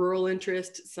urban or rural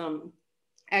interest, some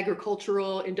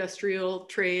agricultural, industrial,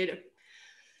 trade.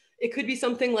 It could be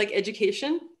something like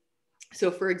education. So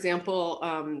for example,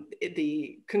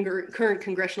 the current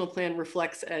congressional plan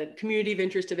reflects a community of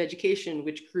interest of education,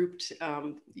 which grouped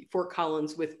Fort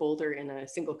Collins with Boulder in a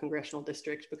single congressional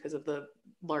district because of the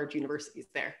large universities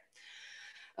there.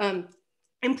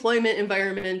 Employment,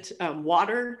 environment,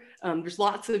 water, there's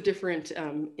lots of different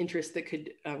interests that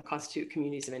could constitute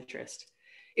communities of interest.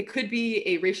 It could be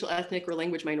a racial, ethnic, or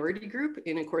language minority group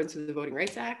in accordance with the Voting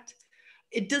Rights Act.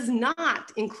 It does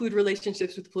not include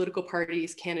relationships with political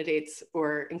parties, candidates,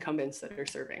 or incumbents that are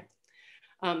serving.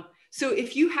 So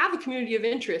if you have a community of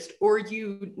interest, or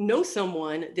you know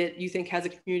someone that you think has a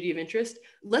community of interest,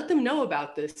 let them know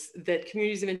about this, that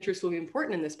communities of interest will be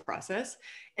important in this process.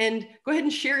 And go ahead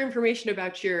and share information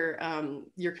about your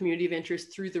community of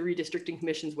interest through the Redistricting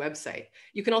Commission's website.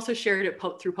 You can also share it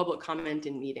through public comment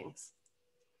in meetings.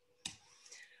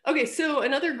 Okay, so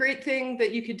another great thing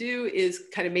that you could do is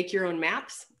kind of make your own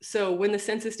maps. So when the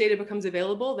census data becomes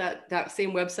available, that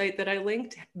same website that I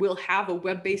linked will have a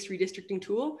web-based redistricting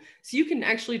tool. So you can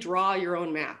actually draw your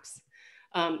own maps.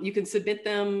 You can submit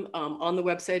them on the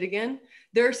website again.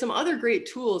 There are some other great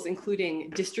tools, including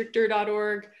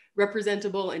districtor.org,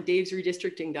 representable, and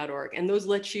davesredistricting.org. And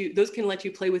those can let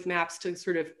you play with maps to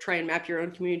sort of try and map your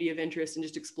own community of interest and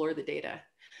just explore the data.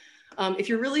 If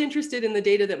you're really interested in the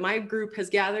data that my group has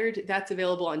gathered, that's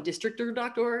available on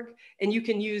districtor.org, and you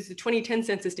can use the 2010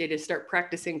 census data to start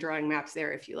practicing drawing maps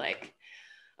there if you like.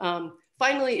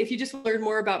 Finally, if you just learn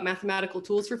more about mathematical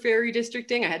tools for fair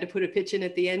redistricting, I had to put a pitch in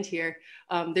at the end here.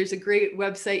 There's a great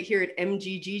website here at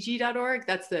mggg.org.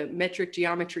 That's the Metric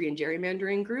Geometry and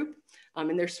Gerrymandering group.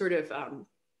 And they're sort of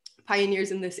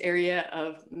pioneers in this area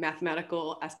of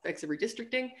mathematical aspects of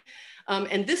redistricting.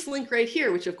 And this link right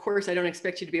here, which of course I don't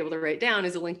expect you to be able to write down,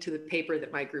 is a link to the paper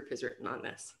that my group has written on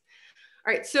this.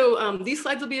 All right, so these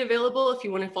slides will be available if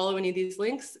you want to follow any of these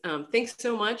links. Thanks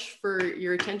so much for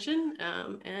your attention,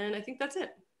 and I think that's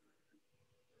it.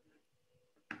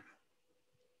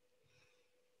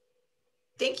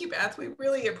 Thank you, Beth. We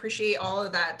really appreciate all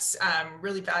of that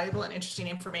really valuable and interesting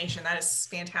information. That is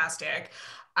fantastic.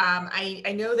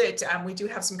 I know that we do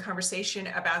have some conversation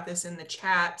about this in the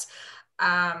chat,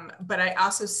 but I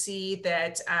also see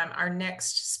that our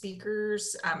next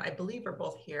speakers, I believe, are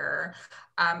both here.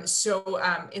 So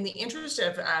in the interest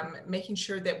of making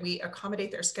sure that we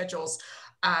accommodate their schedules,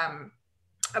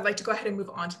 I'd like to go ahead and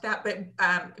move on to that. But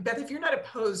Beth, if you're not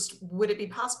opposed, would it be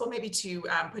possible maybe to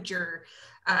put your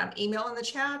email in the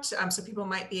chat so people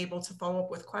might be able to follow up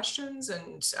with questions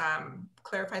and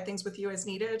clarify things with you as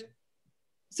needed?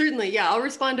 Certainly, yeah, I'll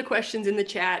respond to questions in the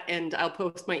chat and I'll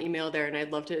post my email there, and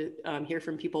I'd love to hear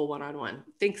from people one-on-one.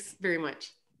 Thanks very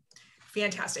much.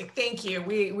 Fantastic, thank you.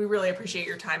 We really appreciate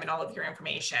your time and all of your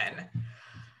information.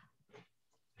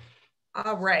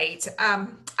 All right,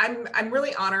 I'm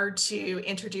really honored to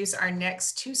introduce our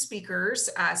next two speakers,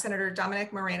 Senator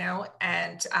Dominick Moreno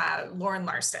and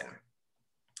Larson.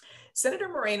 Senator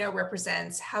Moreno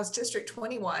represents House District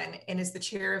 21 and is the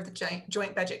chair of the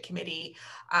Joint Budget Committee,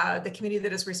 the committee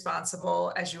that is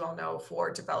responsible, as you all know,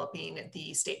 for developing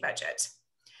the state budget.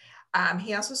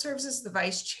 He also serves as the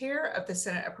vice chair of the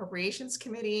Senate Appropriations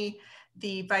Committee,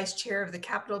 the vice chair of the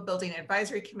Capitol Building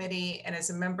Advisory Committee, and is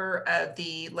a member of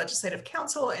the Legislative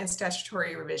Council and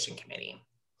Statutory Revision Committee.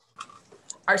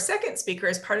 Our second speaker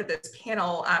as part of this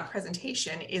panel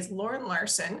presentation is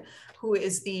Larson, who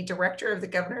is the director of the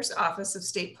Governor's Office of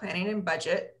State Planning and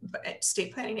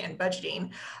Budgeting,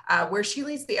 where she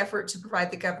leads the effort to provide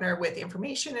the governor with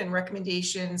information and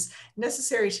recommendations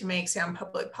necessary to make sound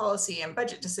public policy and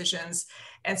budget decisions,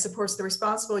 and supports the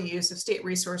responsible use of state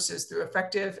resources through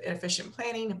effective and efficient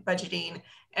planning, budgeting,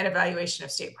 and evaluation of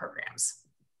state programs.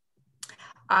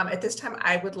 At this time,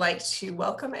 I would like to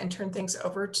welcome and turn things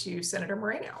over to Senator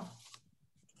Moreno.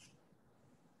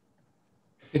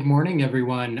 Good morning,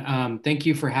 everyone. Thank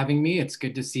you for having me. It's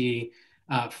good to see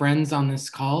friends on this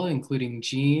call, including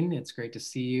Jean. It's great to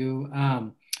see you.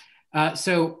 My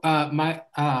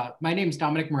name is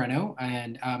Dominick Moreno,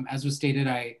 and as was stated,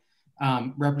 I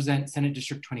represent Senate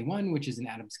District 21, which is in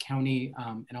Adams County,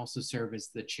 and also serve as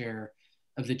the chair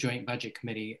of the Joint Budget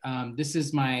Committee. This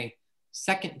is my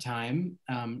second time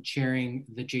chairing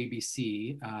the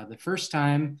JBC. The first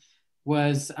time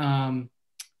was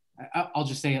I'll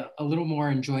just say a little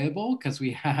more enjoyable because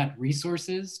we had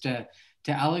resources to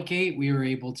to allocate, we were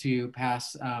able to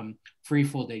pass free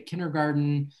full day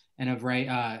kindergarten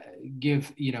and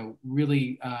give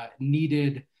really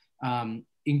needed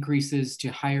increases to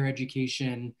higher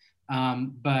education.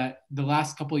 But the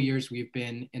last couple of years we've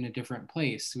been in a different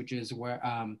place, which is where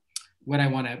what I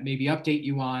want to maybe update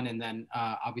you on, and then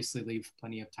obviously leave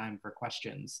plenty of time for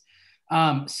questions.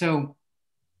 So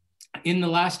in the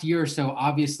last year or so,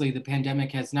 obviously the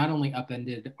pandemic has not only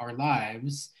upended our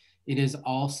lives, it has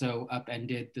also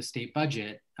upended the state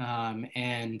budget.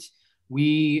 And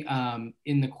we,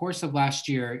 in the course of last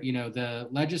year, the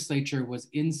legislature was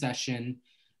in session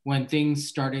when things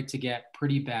started to get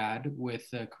pretty bad with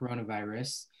the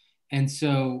coronavirus. And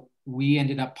so we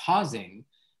ended up pausing,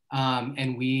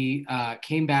 and we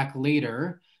came back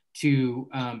later to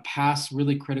pass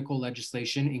really critical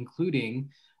legislation, including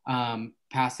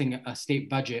passing a state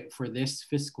budget for this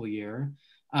fiscal year.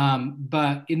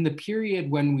 But in the period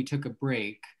when we took a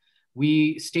break,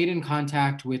 we stayed in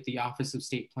contact with the Office of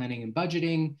State Planning and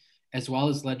Budgeting, as well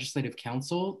as Legislative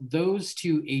Council. Those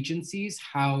two agencies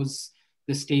house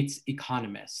the state's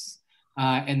economists.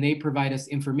 And they provide us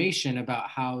information about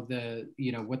how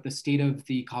what the state of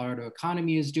the Colorado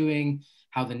economy is doing,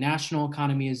 how the national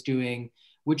economy is doing,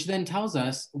 which then tells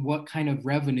us what kind of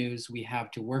revenues we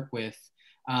have to work with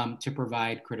to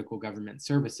provide critical government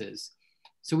services.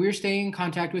 So we were staying in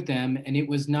contact with them, and it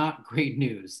was not great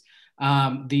news.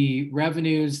 The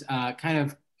revenues kind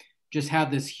of just had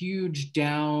this huge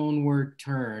downward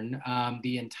turn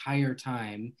the entire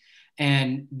time.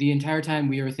 And the entire time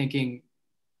we were thinking,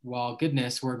 well,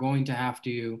 goodness, we're going to have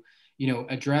to,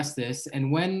 address this.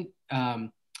 And when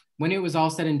it was all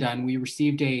said and done,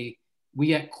 we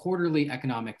get quarterly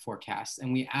economic forecasts,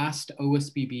 and we asked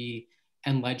OSBB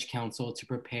and Ledge Council to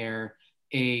prepare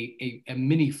a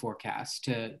mini forecast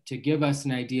to give us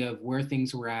an idea of where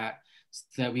things were at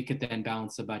so that we could then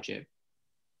balance the budget.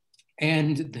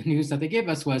 And the news that they gave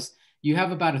us was, you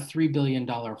have about a $3 billion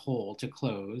hole to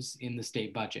close in the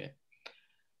state budget.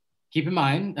 Keep in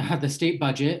mind, the state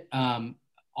budget,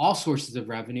 all sources of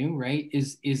revenue, right,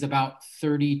 is about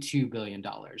 $32 billion.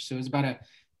 So it's about a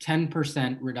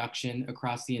 10% reduction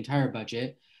across the entire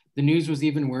budget. The news was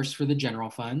even worse for the general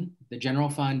fund. The general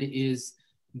fund is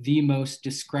the most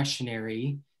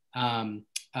discretionary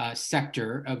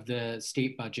sector of the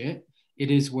state budget.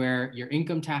 It is where your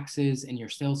income taxes and your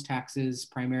sales taxes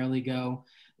primarily go.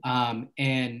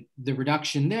 And the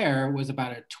reduction there was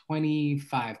about a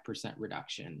 25%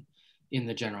 reduction in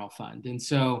the general fund. And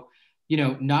so,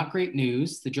 not great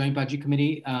news. The Joint Budget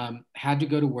Committee had to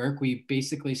go to work. We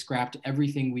basically scrapped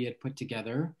everything we had put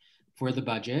together for the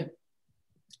budget,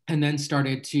 and then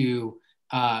started to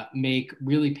make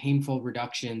really painful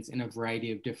reductions in a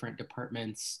variety of different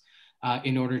departments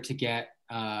in order to get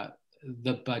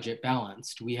the budget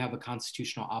balanced. We have a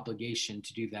constitutional obligation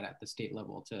to do that at the state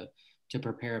level, to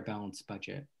prepare a balanced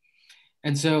budget.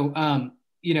 And so,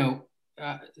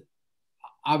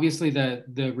 obviously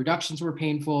the reductions were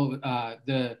painful.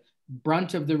 The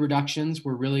brunt of the reductions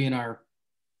were really in our,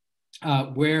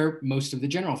 where most of the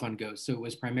general fund goes. So it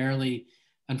was primarily,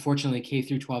 unfortunately, K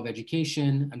through 12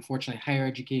 education, unfortunately, higher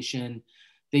education.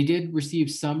 They did receive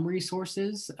some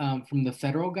resources from the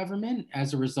federal government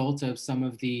as a result of some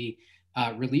of the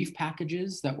relief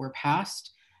packages that were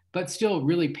passed, but still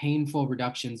really painful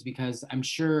reductions, because I'm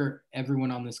sure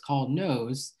everyone on this call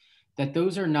knows that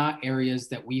those are not areas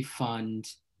that we fund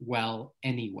well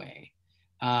anyway.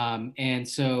 And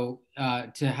so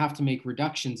to have to make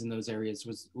reductions in those areas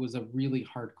was a really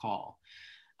hard call.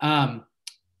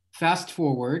 Fast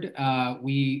forward,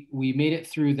 we made it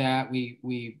through that.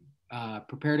 We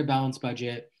prepared a balanced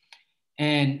budget,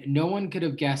 and no one could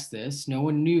have guessed this. No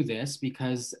one knew this,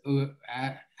 because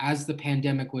as the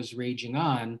pandemic was raging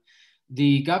on,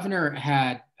 the governor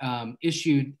had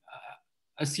issued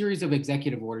a series of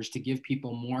executive orders to give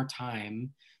people more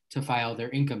time to file their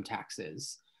income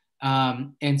taxes.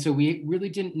 And so we really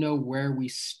didn't know where we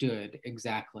stood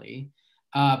exactly.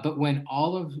 But when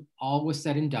all was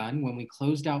said and done, when we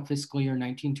closed out fiscal year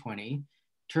 1920,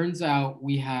 turns out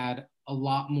we had a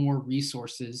lot more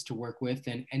resources to work with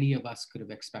than any of us could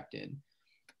have expected,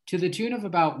 to the tune of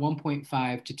about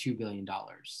 $1.5 to $2 billion.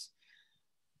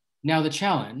 Now the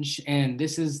challenge, and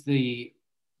this is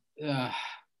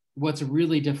what's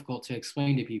really difficult to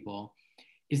explain to people,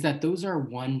 is that those are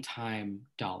one-time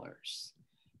dollars,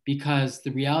 because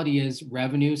the reality is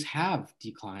revenues have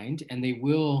declined, and they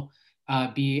will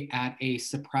be at a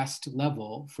suppressed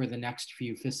level for the next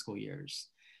few fiscal years.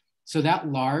 So that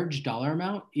large dollar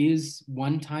amount is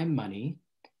one-time money.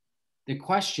 The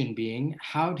question being,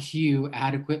 how do you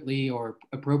adequately or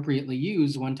appropriately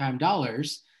use one-time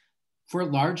dollars for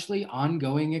largely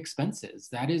ongoing expenses.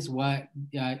 That is what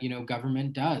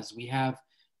government does. We have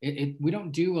we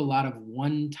don't do a lot of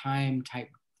one-time type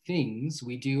things.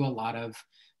 We do a lot of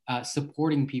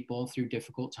supporting people through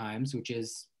difficult times, which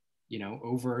is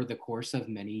over the course of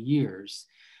many years.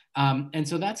 And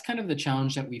so that's kind of the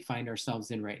challenge that we find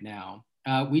ourselves in right now.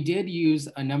 We did use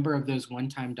a number of those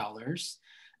one-time dollars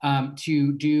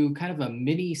to do kind of a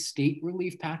mini state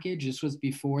relief package. This was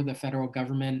before the federal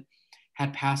government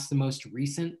had passed the most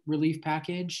recent relief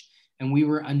package, and we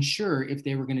were unsure if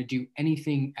they were going to do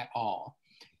anything at all.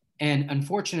 And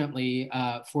unfortunately,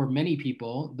 for many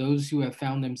people, those who have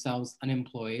found themselves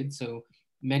unemployed, so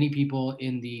many people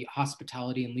in the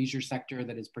hospitality and leisure sector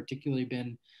that has particularly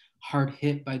been hard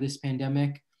hit by this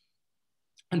pandemic,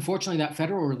 unfortunately, that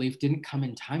federal relief didn't come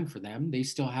in time for them. They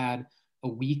still had a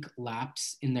week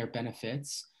lapse in their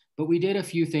benefits. But we did a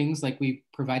few things, like we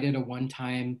provided a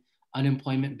one-time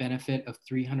unemployment benefit of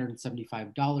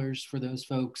 $375 for those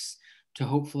folks to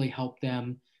hopefully help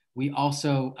them. We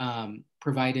also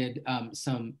provided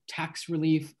some tax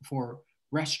relief for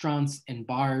restaurants and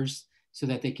bars so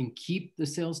that they can keep the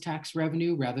sales tax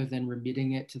revenue rather than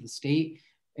remitting it to the state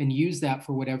and use that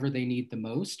for whatever they need the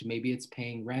most. Maybe it's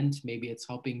paying rent, maybe it's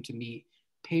helping to meet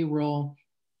payroll.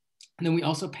 And then we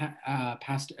also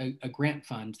passed a grant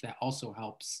fund that also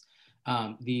helps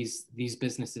these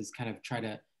businesses kind of try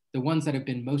to, the ones that have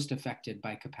been most affected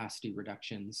by capacity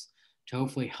reductions, to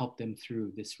hopefully help them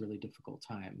through this really difficult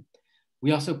time.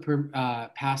 We also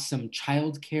passed some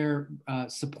childcare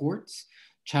supports.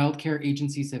 Childcare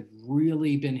agencies have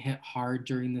really been hit hard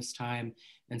during this time.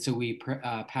 And so we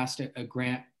passed a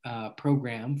grant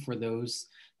program for those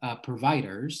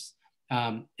providers.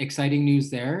 Exciting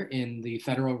news there in the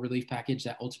federal relief package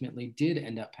that ultimately did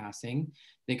end up passing.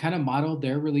 They kind of modeled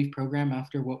their relief program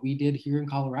after what we did here in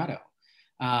Colorado.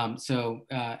 So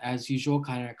as usual,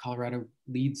 kind of Colorado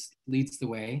leads the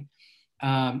way.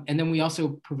 And then we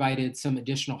also provided some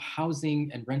additional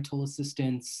housing and rental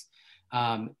assistance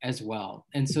as well.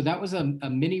 And so that was a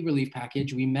mini relief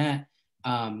package. We met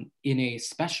in a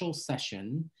special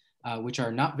session, which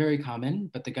are not very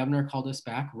common, but the governor called us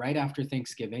back right after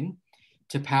Thanksgiving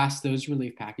to pass those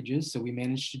relief packages. So we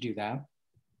managed to do that.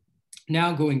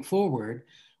 Now going forward,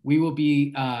 we will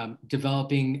be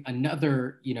developing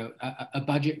another, a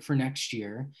budget for next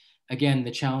year. Again,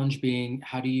 the challenge being,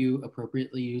 how do you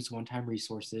appropriately use one-time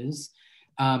resources?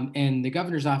 And the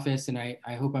governor's office, and I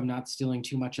hope I'm not stealing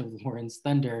too much of Lauren's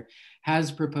thunder,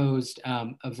 has proposed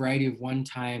a variety of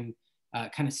one-time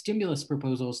kind of stimulus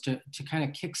proposals to kind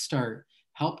of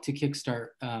help to kickstart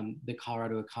the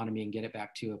Colorado economy and get it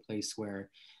back to a place where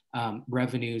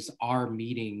revenues are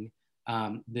meeting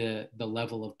the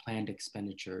level of planned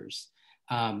expenditures.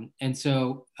 And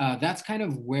so that's kind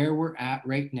of where we're at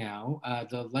right now.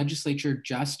 The legislature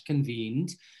just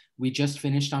convened. We just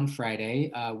finished on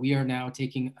Friday. We are now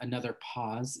taking another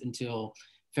pause until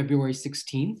February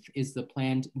 16th is the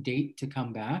planned date to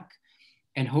come back.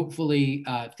 And hopefully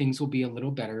things will be a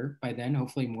little better by then.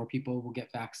 Hopefully more people will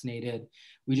get vaccinated.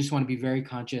 We just want to be very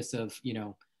conscious of,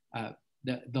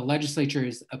 the legislature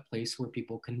is a place where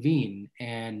people convene.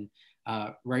 And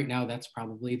right now, that's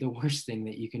probably the worst thing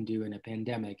that you can do in a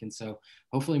pandemic. And so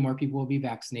hopefully more people will be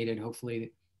vaccinated.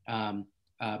 Hopefully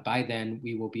by then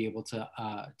we will be able to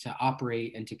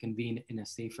operate and to convene in a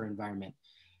safer environment.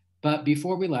 But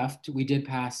before we left, we did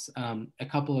pass a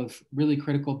couple of really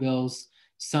critical bills,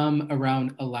 some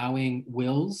around allowing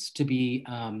wills to be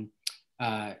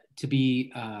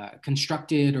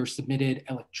constructed or submitted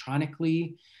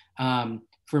electronically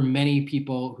for many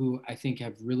people who I think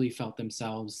have really found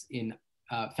themselves in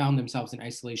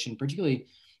isolation, particularly,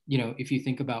 if you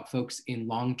think about folks in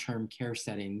long-term care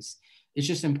settings. It's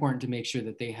just important to make sure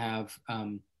that they have,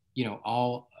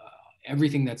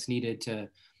 everything that's needed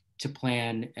to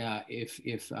plan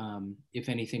if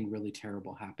anything really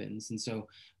terrible happens. And so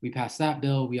we passed that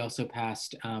bill. We also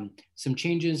passed some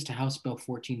changes to House Bill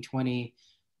 1420.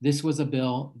 This was a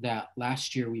bill that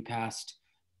last year we passed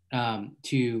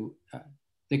to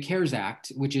the CARES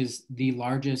Act, which is the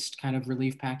largest kind of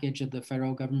relief package that the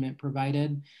federal government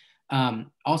provided,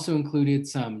 also included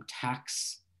some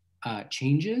tax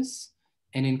changes.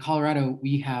 And in Colorado,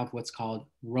 we have what's called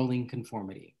rolling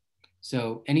conformity.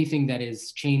 So anything that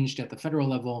is changed at the federal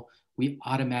level, we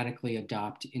automatically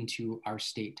adopt into our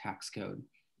state tax code.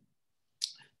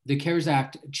 The CARES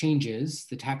Act changes,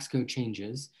 the tax code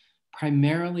changes,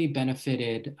 primarily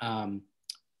benefited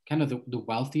kind of the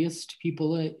wealthiest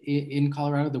people in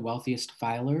Colorado, the wealthiest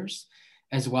filers,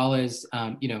 as well as,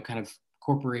 kind of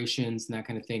corporations and that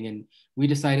kind of thing. And we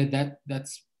decided that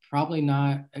that's probably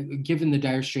not, given the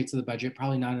dire straits of the budget,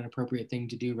 probably not an appropriate thing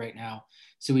to do right now.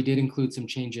 So we did include some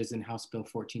changes in House Bill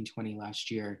 1420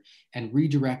 last year and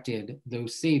redirected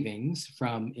those savings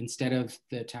from, instead of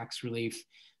the tax relief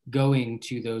going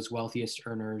to those wealthiest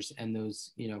earners and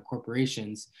those,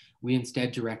 corporations, we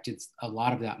instead directed a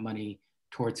lot of that money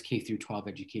towards K through 12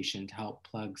 education to help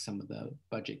plug some of the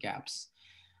budget gaps.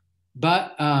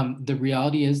 But the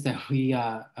reality is that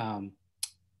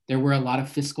there were a lot of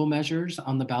fiscal measures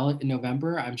on the ballot in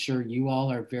November. I'm sure you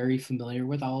all are very familiar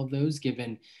with all of those,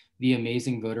 given the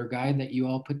amazing voter guide that you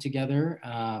all put together.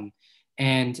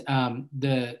 The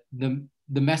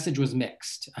message was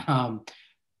mixed.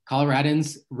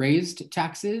 Coloradans raised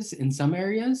taxes in some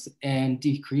areas and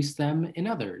decreased them in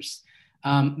others.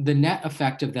 The net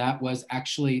effect of that was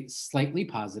actually slightly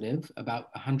positive,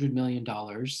 about $100 million.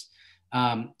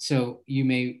 So you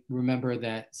may remember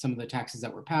that some of the taxes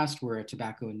that were passed were a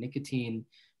tobacco and nicotine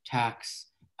tax,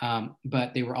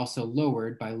 but they were also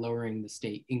lowered by lowering the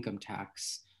state income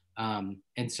tax. And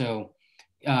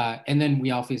then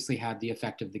we obviously had the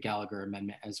effect of the Gallagher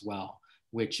Amendment as well,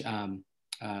 which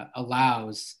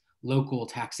allows local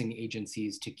taxing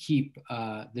agencies to keep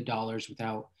the dollars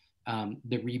without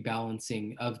the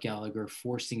rebalancing of Gallagher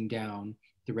forcing down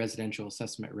the residential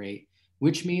assessment rate,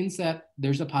 which means that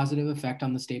there's a positive effect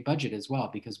on the state budget as well,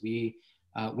 because we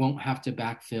won't have to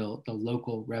backfill the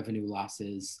local revenue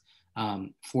losses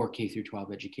for K through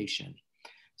 12 education.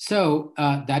 So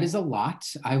that is a lot.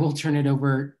 I will turn it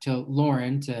over to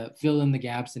Lauren to fill in the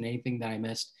gaps and anything that I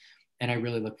missed, and I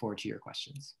really look forward to your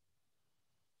questions.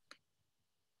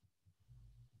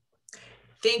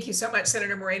 Thank you so much,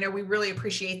 Senator Moreno. We really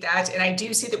appreciate that. And I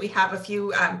do see that we have a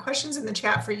few questions in the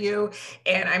chat for you.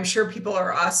 And I'm sure people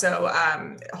are also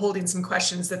holding some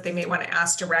questions that they may want to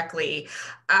ask directly.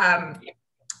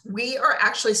 We are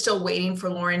actually still waiting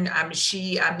for Lauren.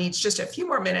 She needs just a few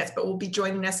more minutes, but will be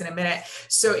joining us in a minute.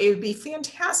 So it would be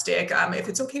fantastic, if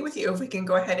it's okay with you, if we can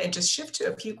go ahead and just shift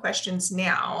to a few questions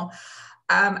now.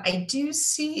 I do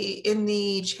see in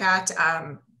the chat,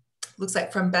 looks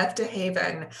like from Beth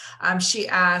DeHaven, she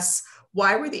asks,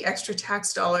 why were the extra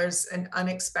tax dollars an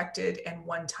unexpected and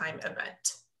one-time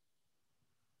event?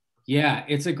 Yeah,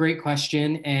 it's a great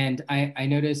question. And I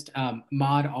noticed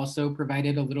Maud also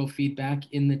provided a little feedback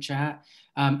in the chat.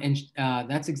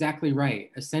 That's exactly right.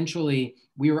 Essentially,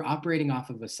 we were operating off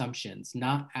of assumptions,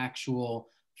 not actual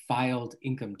filed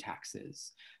income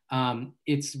taxes.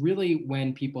 It's really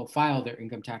when people file their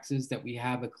income taxes that we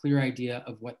have a clear idea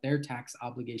of what their tax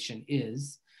obligation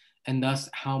is, and thus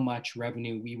how much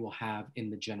revenue we will have in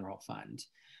the general fund.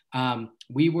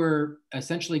 We were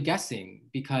essentially guessing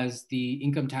because the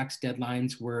income tax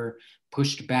deadlines were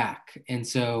pushed back. And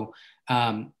so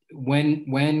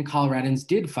when Coloradans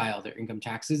did file their income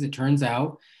taxes, it turns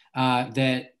out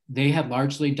that they had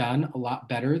largely done a lot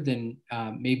better than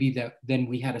than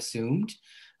we had assumed.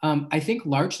 I think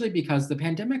largely because the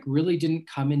pandemic really didn't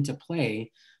come into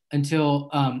play until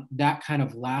that kind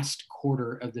of last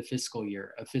quarter of the fiscal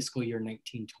year, of fiscal year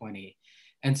 1920.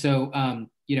 And so,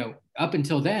 up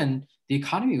until then, the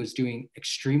economy was doing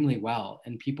extremely well,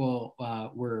 and people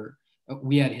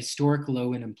we had historic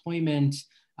low unemployment.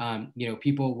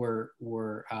 People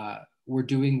were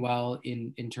doing well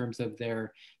in terms of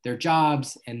their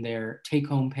jobs and their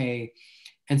take-home pay.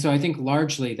 And so I think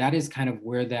largely that is kind of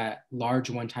where that large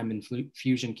one-time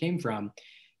infusion came from.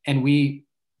 And we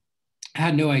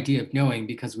had no idea of knowing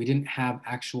because we didn't have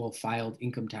actual filed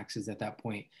income taxes at that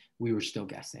point. We were still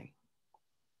guessing.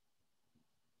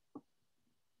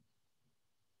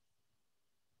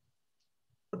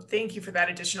 Well, thank you for that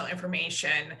additional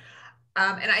information.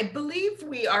 And I believe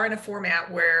we are in a format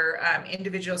where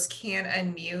individuals can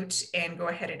unmute and go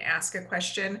ahead and ask a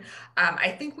question. I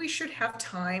think we should have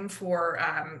time for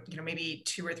maybe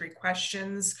 2 or 3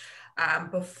 questions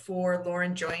before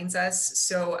Lauren joins us.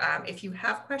 So if you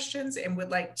have questions and would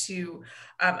like to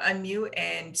unmute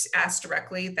and ask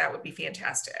directly, that would be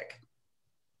fantastic.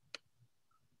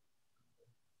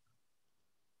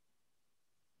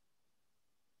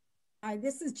 Hi,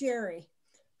 this is Jerry.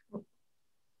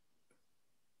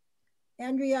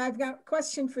 Andrea, I've got a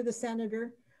question for the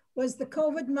senator. Was the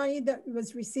COVID money that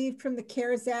was received from the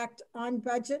CARES Act on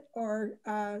budget or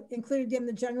included in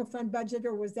the general fund budget,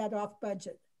 or was that off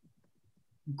budget?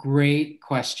 Great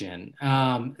question.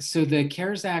 So the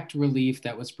CARES Act relief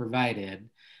that was provided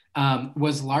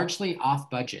was largely off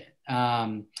budget.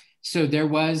 So there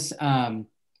was,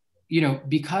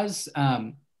 because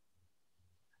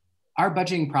our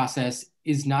budgeting process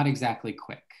is not exactly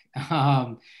quick.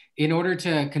 In order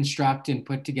to construct and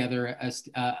put together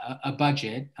a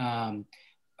budget,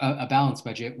 a balanced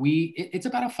budget, it's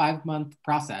about a 5-month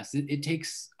process. It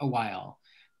takes a while.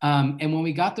 And when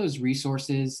we got those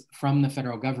resources from the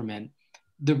federal government,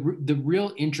 the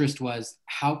real interest was,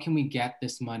 how can we get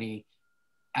this money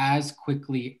as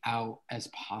quickly out as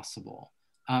possible?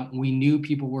 We knew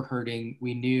people were hurting.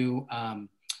 We knew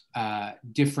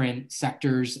different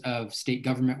sectors of state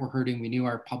government were hurting. We knew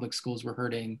our public schools were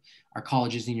hurting. Our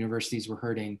colleges and universities were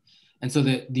hurting. And so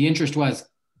the interest was,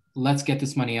 let's get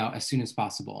this money out as soon as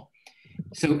possible.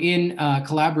 So in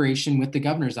collaboration with the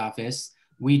governor's office,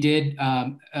 we did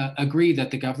agree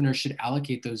that the governor should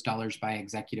allocate those dollars by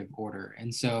executive order.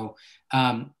 And so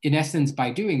in essence,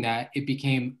 by doing that, it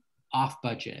became off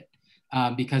budget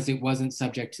because it wasn't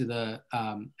subject to the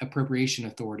appropriation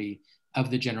authority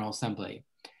of the General Assembly.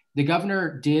 The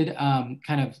governor did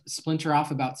kind of splinter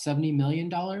off about $70 million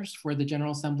for the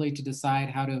General Assembly to decide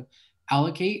how to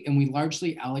allocate. And we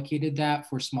largely allocated that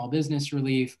for small business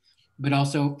relief, but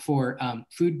also for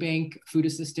food bank, food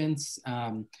assistance,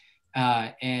 and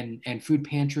food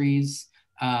pantries.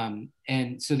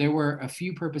 And so there were a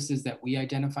few purposes that we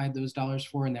identified those dollars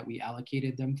for and that we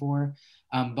allocated them for,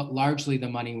 but largely the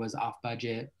money was off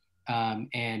budget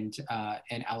and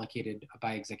allocated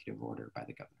by executive order by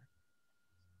the governor.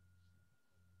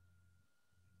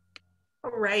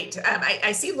 All right,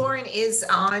 I see Lauren is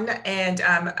on and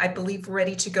I believe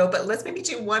ready to go, but let's maybe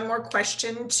do one more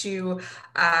question to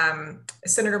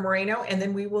Senator Moreno and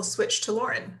then we will switch to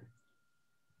Lauren.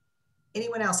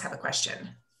 Anyone else have a question?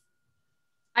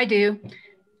 I do.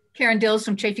 Karen Dills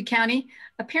from Chaffee County.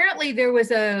 Apparently there was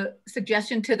a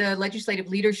suggestion to the legislative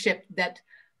leadership that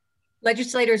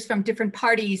legislators from different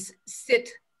parties sit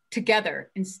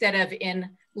together instead of in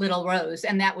little rows,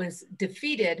 and that was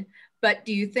defeated. But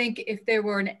do you think if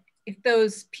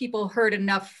those people heard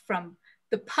enough from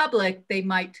the public, they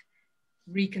might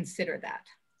reconsider that?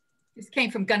 This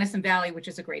came from Gunnison Valley, which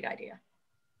is a great idea.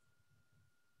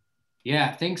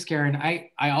 Yeah, thanks, Karen.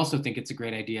 I also think it's a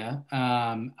great idea.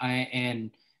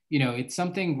 And you know, it's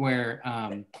something where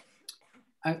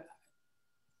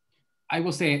I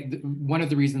will say one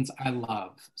of the reasons I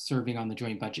love serving on the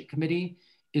Joint Budget Committee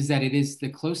is that it is the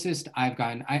closest I've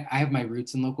gotten. I have my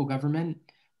roots in local government.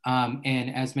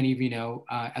 And as many of you know,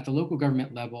 at the local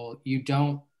government level, you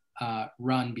don't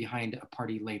run behind a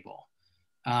party label.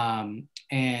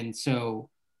 And so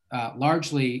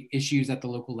largely issues at the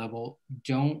local level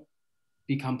don't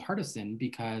become partisan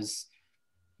because,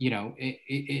 you know,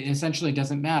 it essentially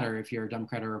doesn't matter if you're a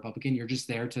Democrat or Republican, you're just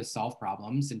there to solve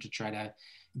problems and to try to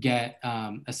get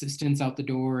assistance out the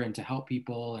door and to help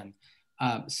people. And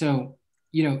so,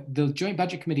 you know, the Joint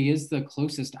Budget Committee is the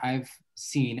closest I've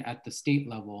seen at the state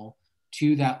level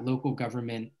to that local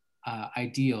government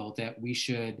ideal that we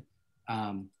should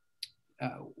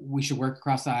work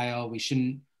across the aisle. We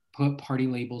shouldn't put party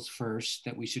labels first,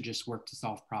 that we should just work to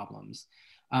solve problems.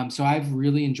 So I've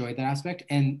really enjoyed that aspect.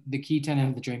 And the key tenet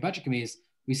of the Joint Budget Committee is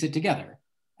we sit together.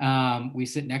 We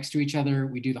sit next to each other,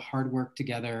 we do the hard work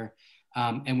together,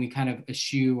 and we kind of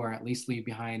eschew or at least leave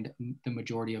behind the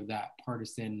majority of that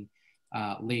partisan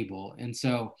label. And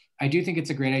so I do think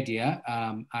it's a great idea.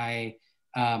 I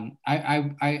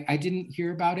didn't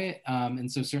hear about it.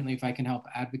 And so certainly if I can help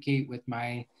advocate with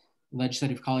my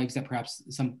legislative colleagues that perhaps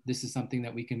this is something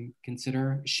that we can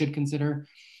should consider.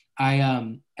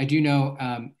 I do know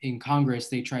in Congress,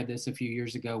 they tried this a few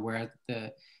years ago where at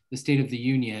the State of the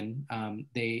Union,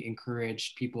 they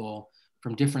encouraged people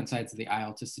from different sides of the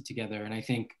aisle to sit together. And I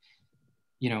think,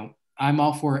 you know, I'm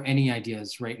all for any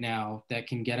ideas right now that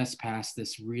can get us past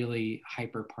this really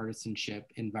hyper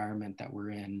partisanship environment that we're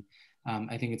in.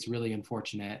 I think it's really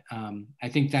unfortunate. I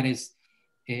think that is,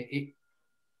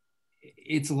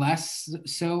 it's less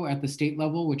so at the state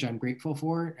level, which I'm grateful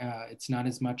for. It's not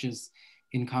as much as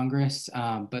in Congress,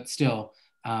 but still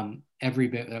every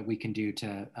bit that we can do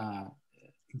to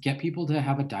get people to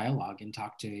have a dialogue and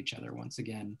talk to each other once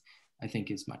again, I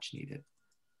think is much needed.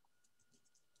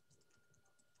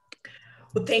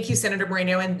 Well, thank you, Senator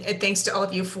Moreno, and thanks to all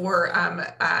of you for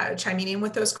chiming in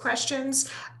with those questions.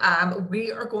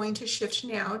 We are going to shift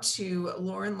now to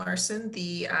Lauren Larson,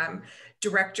 the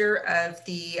Director of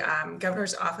the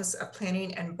Governor's Office of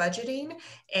Planning and Budgeting.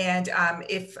 And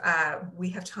if we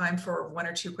have time for one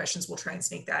or two questions, we'll try and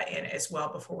sneak that in as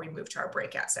well before we move to our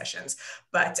breakout sessions.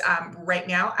 But right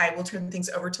now, I will turn things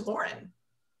over to Lauren.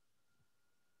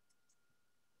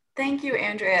 Thank you,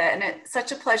 Andrea, and it's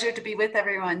such a pleasure to be with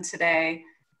everyone today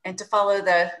and to follow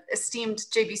the esteemed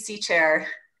JBC chair.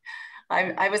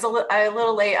 I was a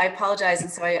little late, I apologize,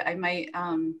 and so I might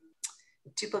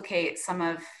duplicate some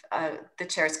of the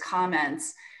chair's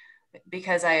comments.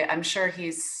 because I'm sure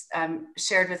he's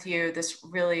shared with you this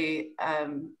really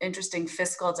interesting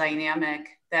fiscal dynamic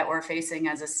that we're facing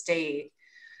as a state.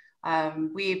 Where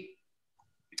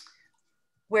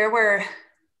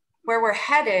we're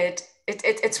headed,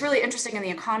 it's really interesting in the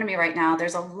economy right now.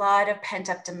 There's a lot of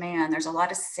pent-up demand. There's a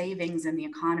lot of savings in the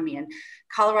economy, and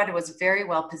Colorado was very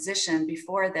well positioned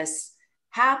before this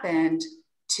happened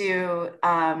to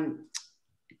have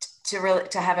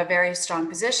a very strong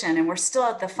position. And we're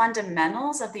still, the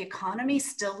fundamentals of the economy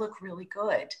still look really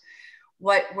good.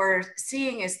 What we're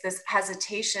seeing is this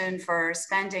hesitation for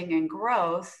spending and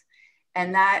growth,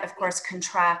 and that of course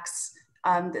contracts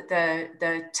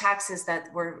the taxes that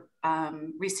we're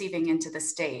receiving into the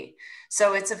state.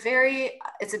 So it's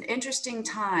an interesting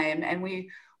time, and we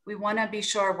want to be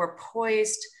sure we're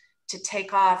poised to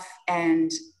take off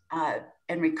and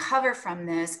recover from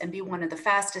this and be one of the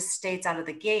fastest states out of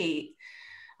the gate.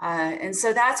 And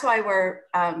so that's why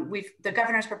the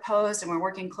governor's proposed, and we're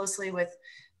working closely with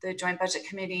the Joint Budget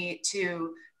Committee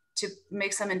to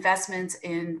make some investments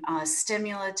in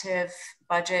stimulative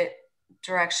budget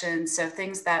directions. So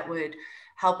things that would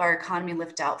help our economy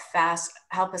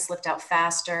help us lift out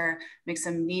faster, make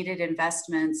some needed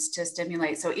investments to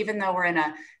stimulate. So even though we're in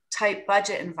a tight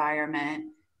budget environment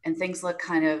and things look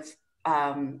kind of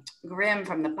grim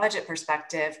from the budget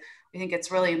perspective, we think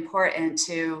it's really important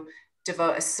to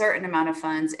devote a certain amount of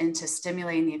funds into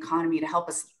stimulating the economy to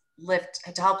help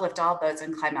lift all boats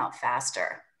and climb out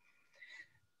faster.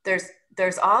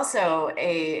 There's also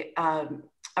an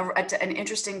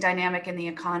interesting dynamic in the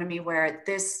economy where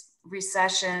this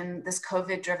recession, this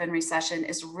COVID-driven recession,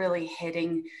 is really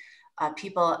hitting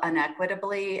people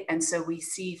unequitably. And so we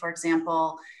see, for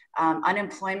example,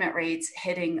 unemployment rates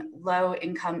hitting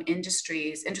low-income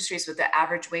industries with the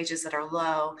average wages that are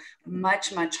low,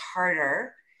 much, much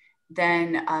harder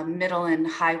than middle and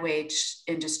high-wage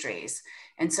industries.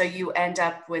 And so you end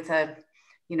up with a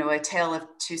tale of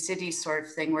two cities sort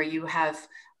of thing, where you have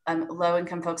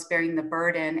low-income folks bearing the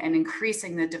burden and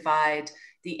increasing the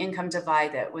income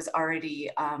divide that was already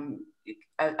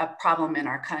a problem in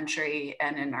our country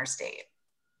and in our state.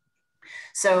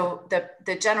 So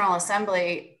the General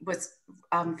Assembly was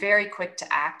very quick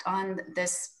to act on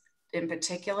this in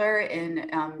particular in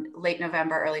late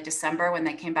November, early December, when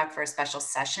they came back for a special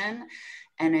session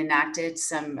and enacted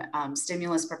some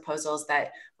stimulus proposals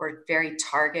that were very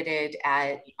targeted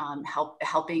at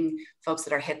helping folks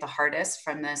that are hit the hardest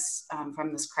from this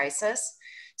crisis.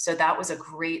 So that was a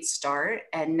great start.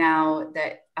 And now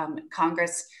that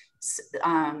Congress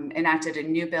enacted a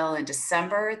new bill in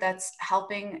December that's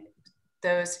helping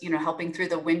those, helping through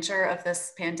the winter of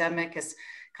this pandemic is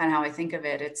kind of how I think of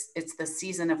it. It's the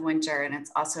season of winter, and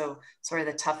it's also sort of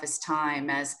the toughest time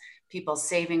as people's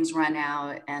savings run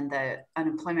out and the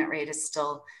unemployment rate is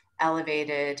still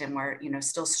elevated, and we're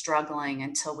still struggling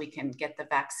until we can get the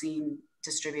vaccine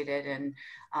distributed and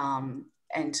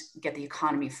get the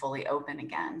economy fully open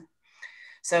again.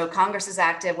 So Congress is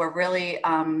active. We're really,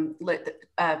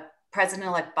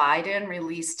 President-elect Biden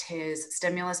released his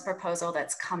stimulus proposal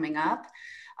that's coming up.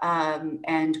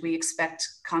 And we expect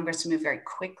Congress to move very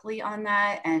quickly on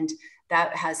that. And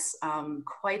that has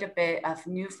quite a bit of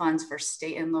new funds for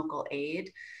state and local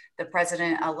aid. The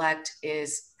president-elect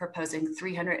is proposing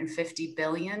 $350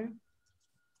 billion.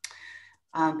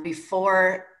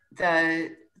 Before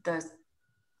the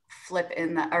flip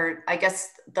or I guess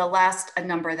the last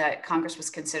number that Congress was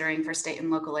considering for state and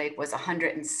local aid was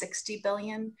 $160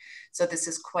 billion. So this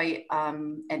is quite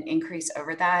an increase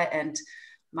over that. And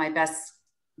my best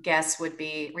guess would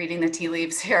be, reading the tea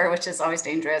leaves here, which is always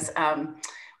dangerous,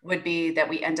 would be that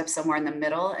we end up somewhere in the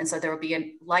middle. And so there will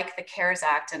be, like the CARES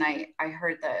Act, and I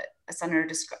heard the senator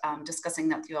discussing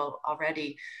that with you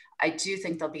already, I do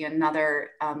think there'll be another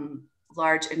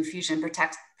large infusion,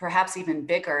 perhaps even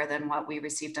bigger than what we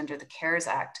received under the CARES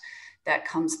Act, that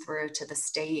comes through to the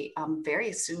state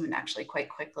very soon, actually quite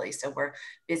quickly. So we're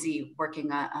busy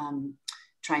working on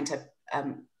trying to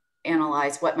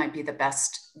analyze what might be the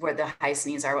best, where the highest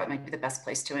needs are, what might be the best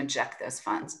place to inject those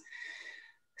funds.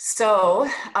 So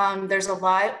there's a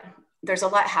lot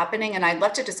happening, and I'd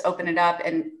love to just open it up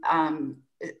and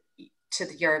to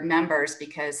your members,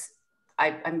 because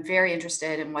I'm very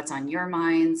interested in what's on your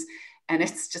minds. And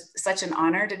it's just such an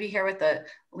honor to be here with the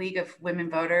League of Women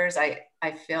Voters. I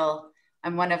feel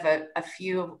I'm one of a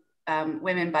few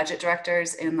women budget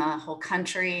directors in the whole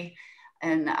country.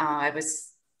 And I was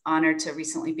honored to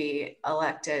recently be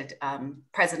elected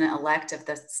president-elect of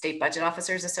the State Budget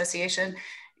Officers Association.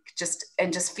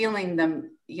 Just feeling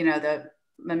them, the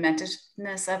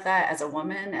momentousness of that as a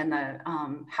woman, and the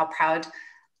how proud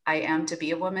I am to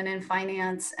be a woman in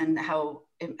finance, and how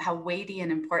weighty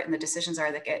and important the decisions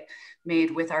are that get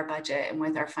made with our budget and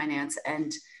with our finance.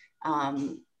 And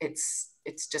it's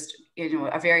just, you know,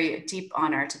 a very deep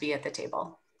honor to be at the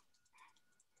table.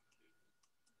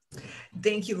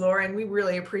 Thank you, Lauren. We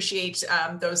really appreciate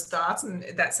those thoughts and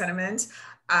that sentiment.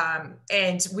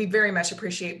 And we very much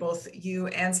appreciate both you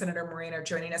and Senator Moreno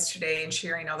joining us today and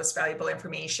sharing all this valuable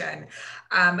information.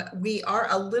 We are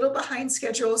a little behind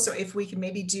schedule, so if we can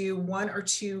maybe do 1 or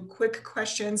 2 quick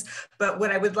questions, but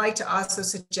what I would like to also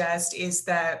suggest is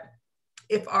that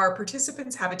if our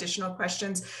participants have additional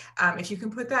questions, if you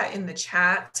can put that in the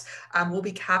chat, we'll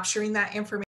be capturing that information